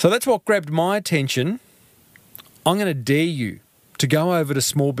 So that's what grabbed my attention. I'm going to dare you to go over to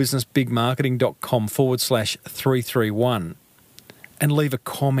smallbusinessbigmarketing.com/331 and leave a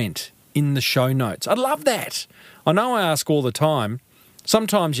comment in the show notes. I'd love that. I know I ask all the time.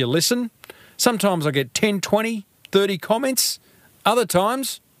 Sometimes you listen. Sometimes I get 10, 20, 30 comments. Other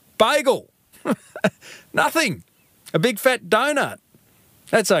times, bagel. Nothing. A big fat donut.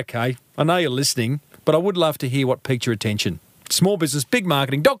 That's okay. I know you're listening, but I would love to hear what piqued your attention.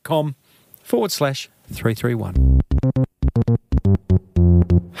 smallbusinessbigmarketing.com/331.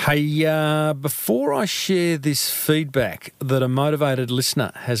 Hey, before I share this feedback that a motivated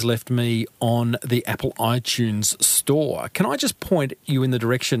listener has left me on the Apple iTunes store, can I just point you in the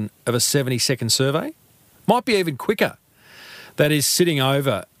direction of a 70-second survey? Might be even quicker. That is sitting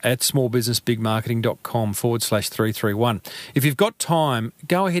over at smallbusinessbigmarketing.com/331. If you've got time,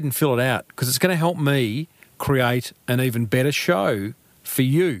 go ahead and fill it out because it's going to help me create an even better show for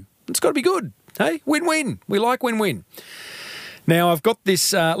you. It's got to be good. Hey, win-win. We like win-win. Now, I've got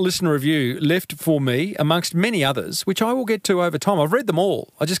this listener review left for me amongst many others, which I will get to over time. I've read them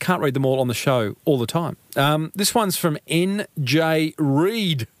all. I just can't read them all on the show all the time. This one's from N.J.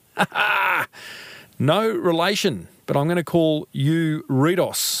 Reed. No relation, but I'm going to call you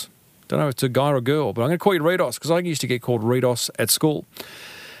Redos. Don't know if it's a guy or a girl, but I'm going to call you Redos because I used to get called Redos at school.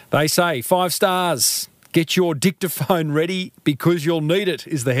 They say 5 stars. Get your dictaphone ready because you'll need it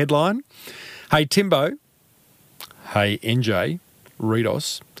is the headline. Hey, Timbo. Hey, NJ,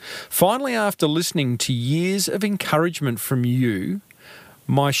 Redos. Finally, after listening to years of encouragement from you,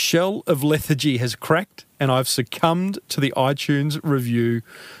 my shell of lethargy has cracked and I've succumbed to the iTunes review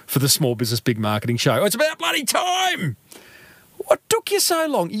for the Small Business Big Marketing Show. It's about bloody time! What took you so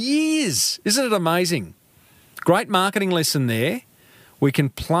long? Years! Isn't it amazing? Great marketing lesson there. We can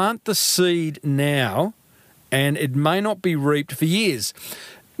plant the seed now and it may not be reaped for years.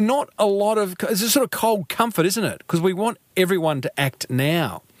 Not a lot of... It's a sort of cold comfort, isn't it? Because we want everyone to act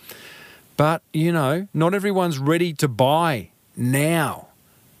now. But, you know, not everyone's ready to buy now.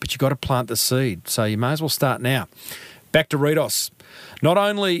 But you've got to plant the seed. So you may as well start now. Back to Redos. Not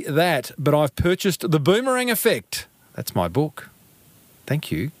only that, but I've purchased The Boomerang Effect. That's my book.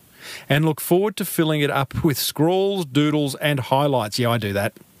 Thank you. And look forward to filling it up with scrawls, doodles, and highlights. Yeah, I do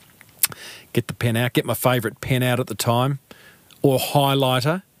that. Get the pen out. Get my favourite pen out at the time. Or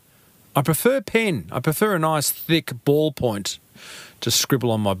highlighter. I prefer pen. I prefer a nice thick ballpoint to scribble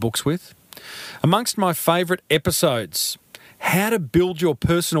on my books with. Amongst my favourite episodes, How to Build Your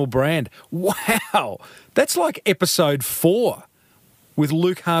Personal Brand. Wow, that's like episode 4 with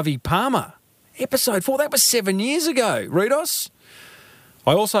Luke Harvey Palmer. Episode 4, that was 7 years ago, Redos.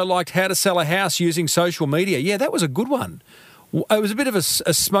 I also liked How to Sell a House Using Social Media. Yeah, that was a good one. It was a bit of a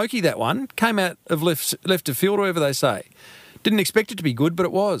smoky, that one. Came out of left of field, whatever they say. Didn't expect it to be good, but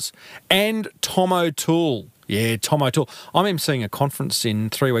it was. And Tom O'Toole. Yeah, Tom O'Toole. I'm emceeing a conference in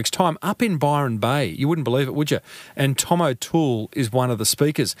 3 weeks' time up in Byron Bay. You wouldn't believe it, would you? And Tom O'Toole is one of the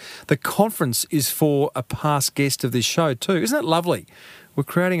speakers. The conference is for a past guest of this show too. Isn't that lovely? We're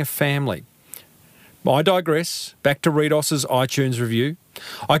creating a family. I digress. Back to Redos's iTunes review.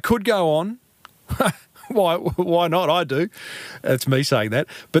 I could go on. Why not? I do. That's me saying that.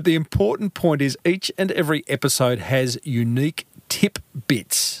 But the important point is each and every episode has unique tip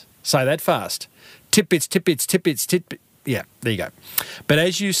bits. Say that fast. Tip bits. Yeah, there you go. But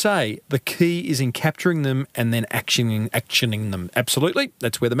as you say, the key is in capturing them and then actioning them. Absolutely.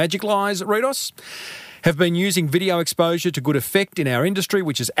 That's where the magic lies, Redos. Have been using video exposure to good effect in our industry,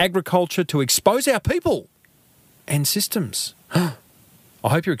 which is agriculture, to expose our people and systems. I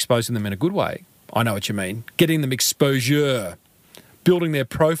hope you're exposing them in a good way. I know what you mean. Getting them exposure, building their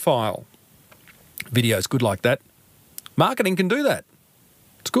profile. Video's good like that. Marketing can do that.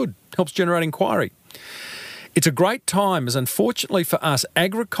 It's good. Helps generate inquiry. It's a great time as unfortunately for us,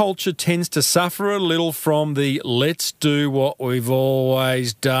 agriculture tends to suffer a little from the let's do what we've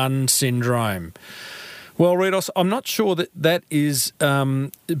always done syndrome. Well, Ritos, I'm not sure that is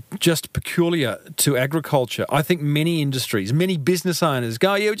just peculiar to agriculture. I think many industries, many business owners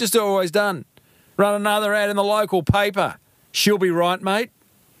go, yeah, we just always done. Run another ad in the local paper. She'll be right, mate.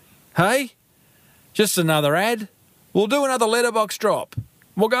 Hey? Just another ad. We'll do another letterbox drop.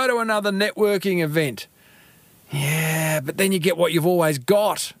 We'll go to another networking event. Yeah, but then you get what you've always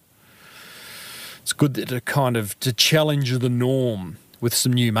got. It's good to challenge the norm with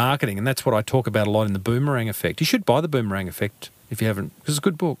some new marketing, and that's what I talk about a lot in the Boomerang Effect. You should buy the Boomerang Effect if you haven't, because it's a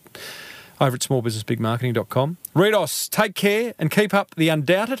good book. Over at smallbusinessbigmarketing.com. Ritos, take care and keep up the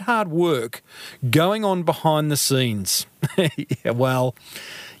undoubted hard work going on behind the scenes.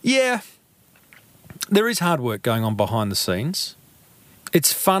 Yeah, there is hard work going on behind the scenes.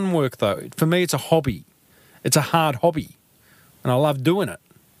 It's fun work, though. For me, it's a hobby. It's a hard hobby, and I love doing it.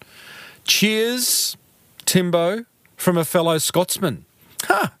 Cheers, Timbo, from a fellow Scotsman.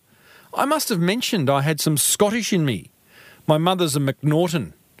 I must have mentioned I had some Scottish in me. My mother's a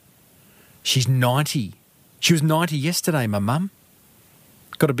McNaughton. She's 90. She was 90 yesterday, my mum.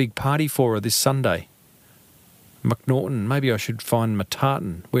 Got a big party for her this Sunday. McNaughton. Maybe I should find my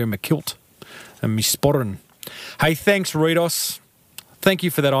tartan, wear my kilt and me sporran. Hey, thanks, Ritos. Thank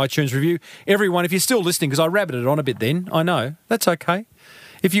you for that iTunes review. Everyone, if you're still listening, because I rabbited on a bit then, I know, that's okay.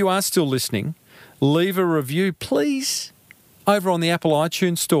 If you are still listening, leave a review, please, over on the Apple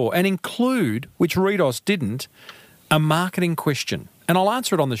iTunes store and include, which Ritos didn't, a marketing question, and I'll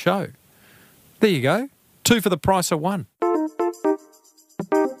answer it on the show. There you go. 2 for the price of 1.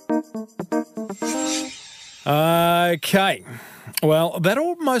 Okay. Well, that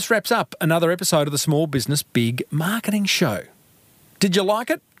almost wraps up another episode of the Small Business Big Marketing Show. Did you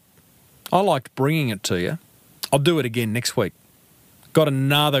like it? I liked bringing it to you. I'll do it again next week. Got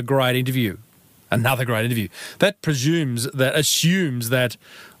another great interview. That assumes that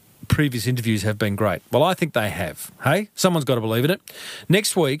previous interviews have been great. Well, I think they have. Hey, someone's got to believe in it.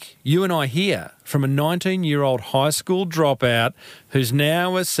 Next week, you and I hear from a 19-year-old high school dropout who's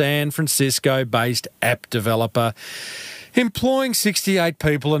now a San Francisco-based app developer, employing 68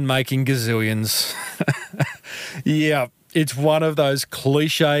 people and making gazillions. Yeah, it's one of those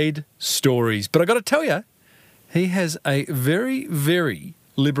cliched stories. But I got to tell you, he has a very, very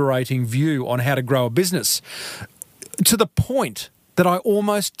liberating view on how to grow a business, to the point that I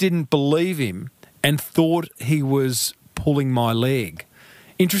almost didn't believe him and thought he was pulling my leg.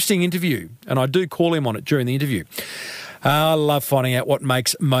 Interesting interview, and I do call him on it during the interview. I love finding out what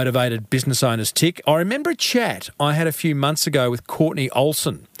makes motivated business owners tick. I remember a chat I had a few months ago with Courtney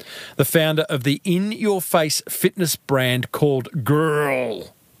Olson, the founder of the in-your-face fitness brand called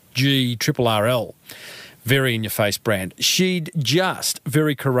Girl, G-R-R-L. Very in-your-face brand. She'd just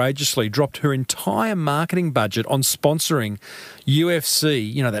very courageously dropped her entire marketing budget on sponsoring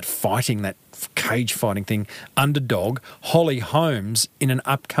UFC, you know, that cage fighting thing, underdog, Holly Holmes, in an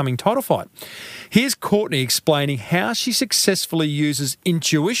upcoming title fight. Here's Courtney explaining how she successfully uses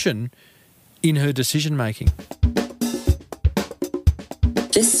intuition in her decision-making.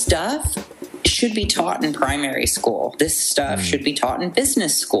 This stuff should be taught in primary school. This stuff should be taught in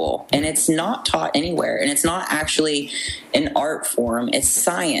business school. And it's not taught anywhere. And it's not actually an art form. It's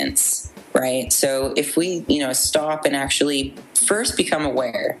science, right? So if we, stop and actually first become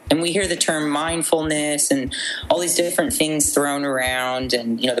aware, and we hear the term mindfulness and all these different things thrown around,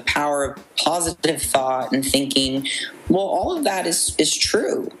 and, the power of positive thought and thinking, well, all of that is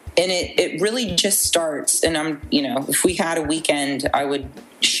true. And it really just starts. And if we had a weekend, I would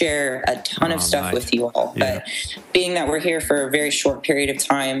share a ton of stuff with you all. Yeah. But being that we're here for a very short period of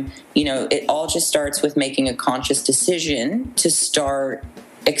time, it all just starts with making a conscious decision to start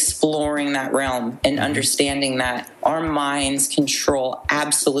exploring that realm and understanding that our minds control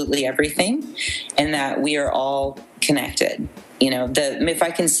absolutely everything and that we are all connected. If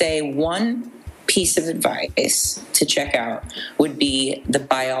I can say one piece of advice to check out would be The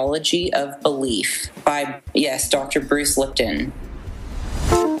Biology of Belief by, Dr. Bruce Lipton.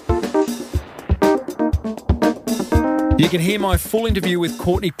 You can hear my full interview with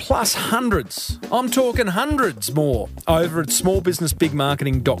Courtney plus hundreds. I'm talking hundreds more over at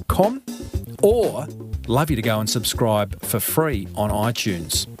smallbusinessbigmarketing.com, or love you to go and subscribe for free on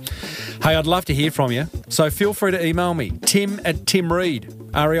iTunes. Hey, I'd love to hear from you, so feel free to email me,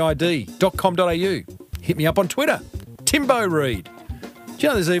 tim@timreid.com.au. Hit me up on Twitter, Timbo Reid. Do you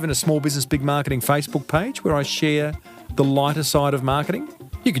know there's even a Small Business Big Marketing Facebook page where I share the lighter side of marketing?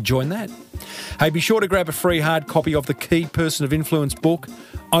 You could join that. Hey, be sure to grab a free hard copy of the Key Person of Influence book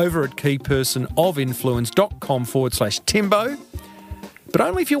over at keypersonofinfluence.com/Timbo. but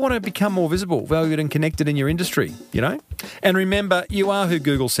only if you want to become more visible, valued and connected in your industry, you know? And remember, you are who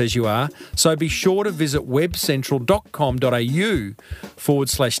Google says you are, so be sure to visit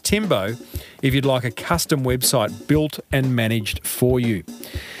webcentral.com.au/Timbo if you'd like a custom website built and managed for you.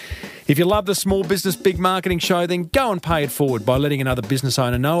 If you love the Small Business Big Marketing Show, then go and pay it forward by letting another business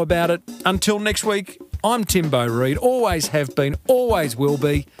owner know about it. Until next week, I'm Timbo Reid, always have been, always will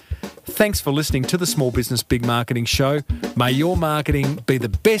be. Thanks for listening to the Small Business Big Marketing Show. May your marketing be the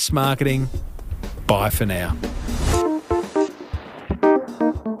best marketing. Bye for now.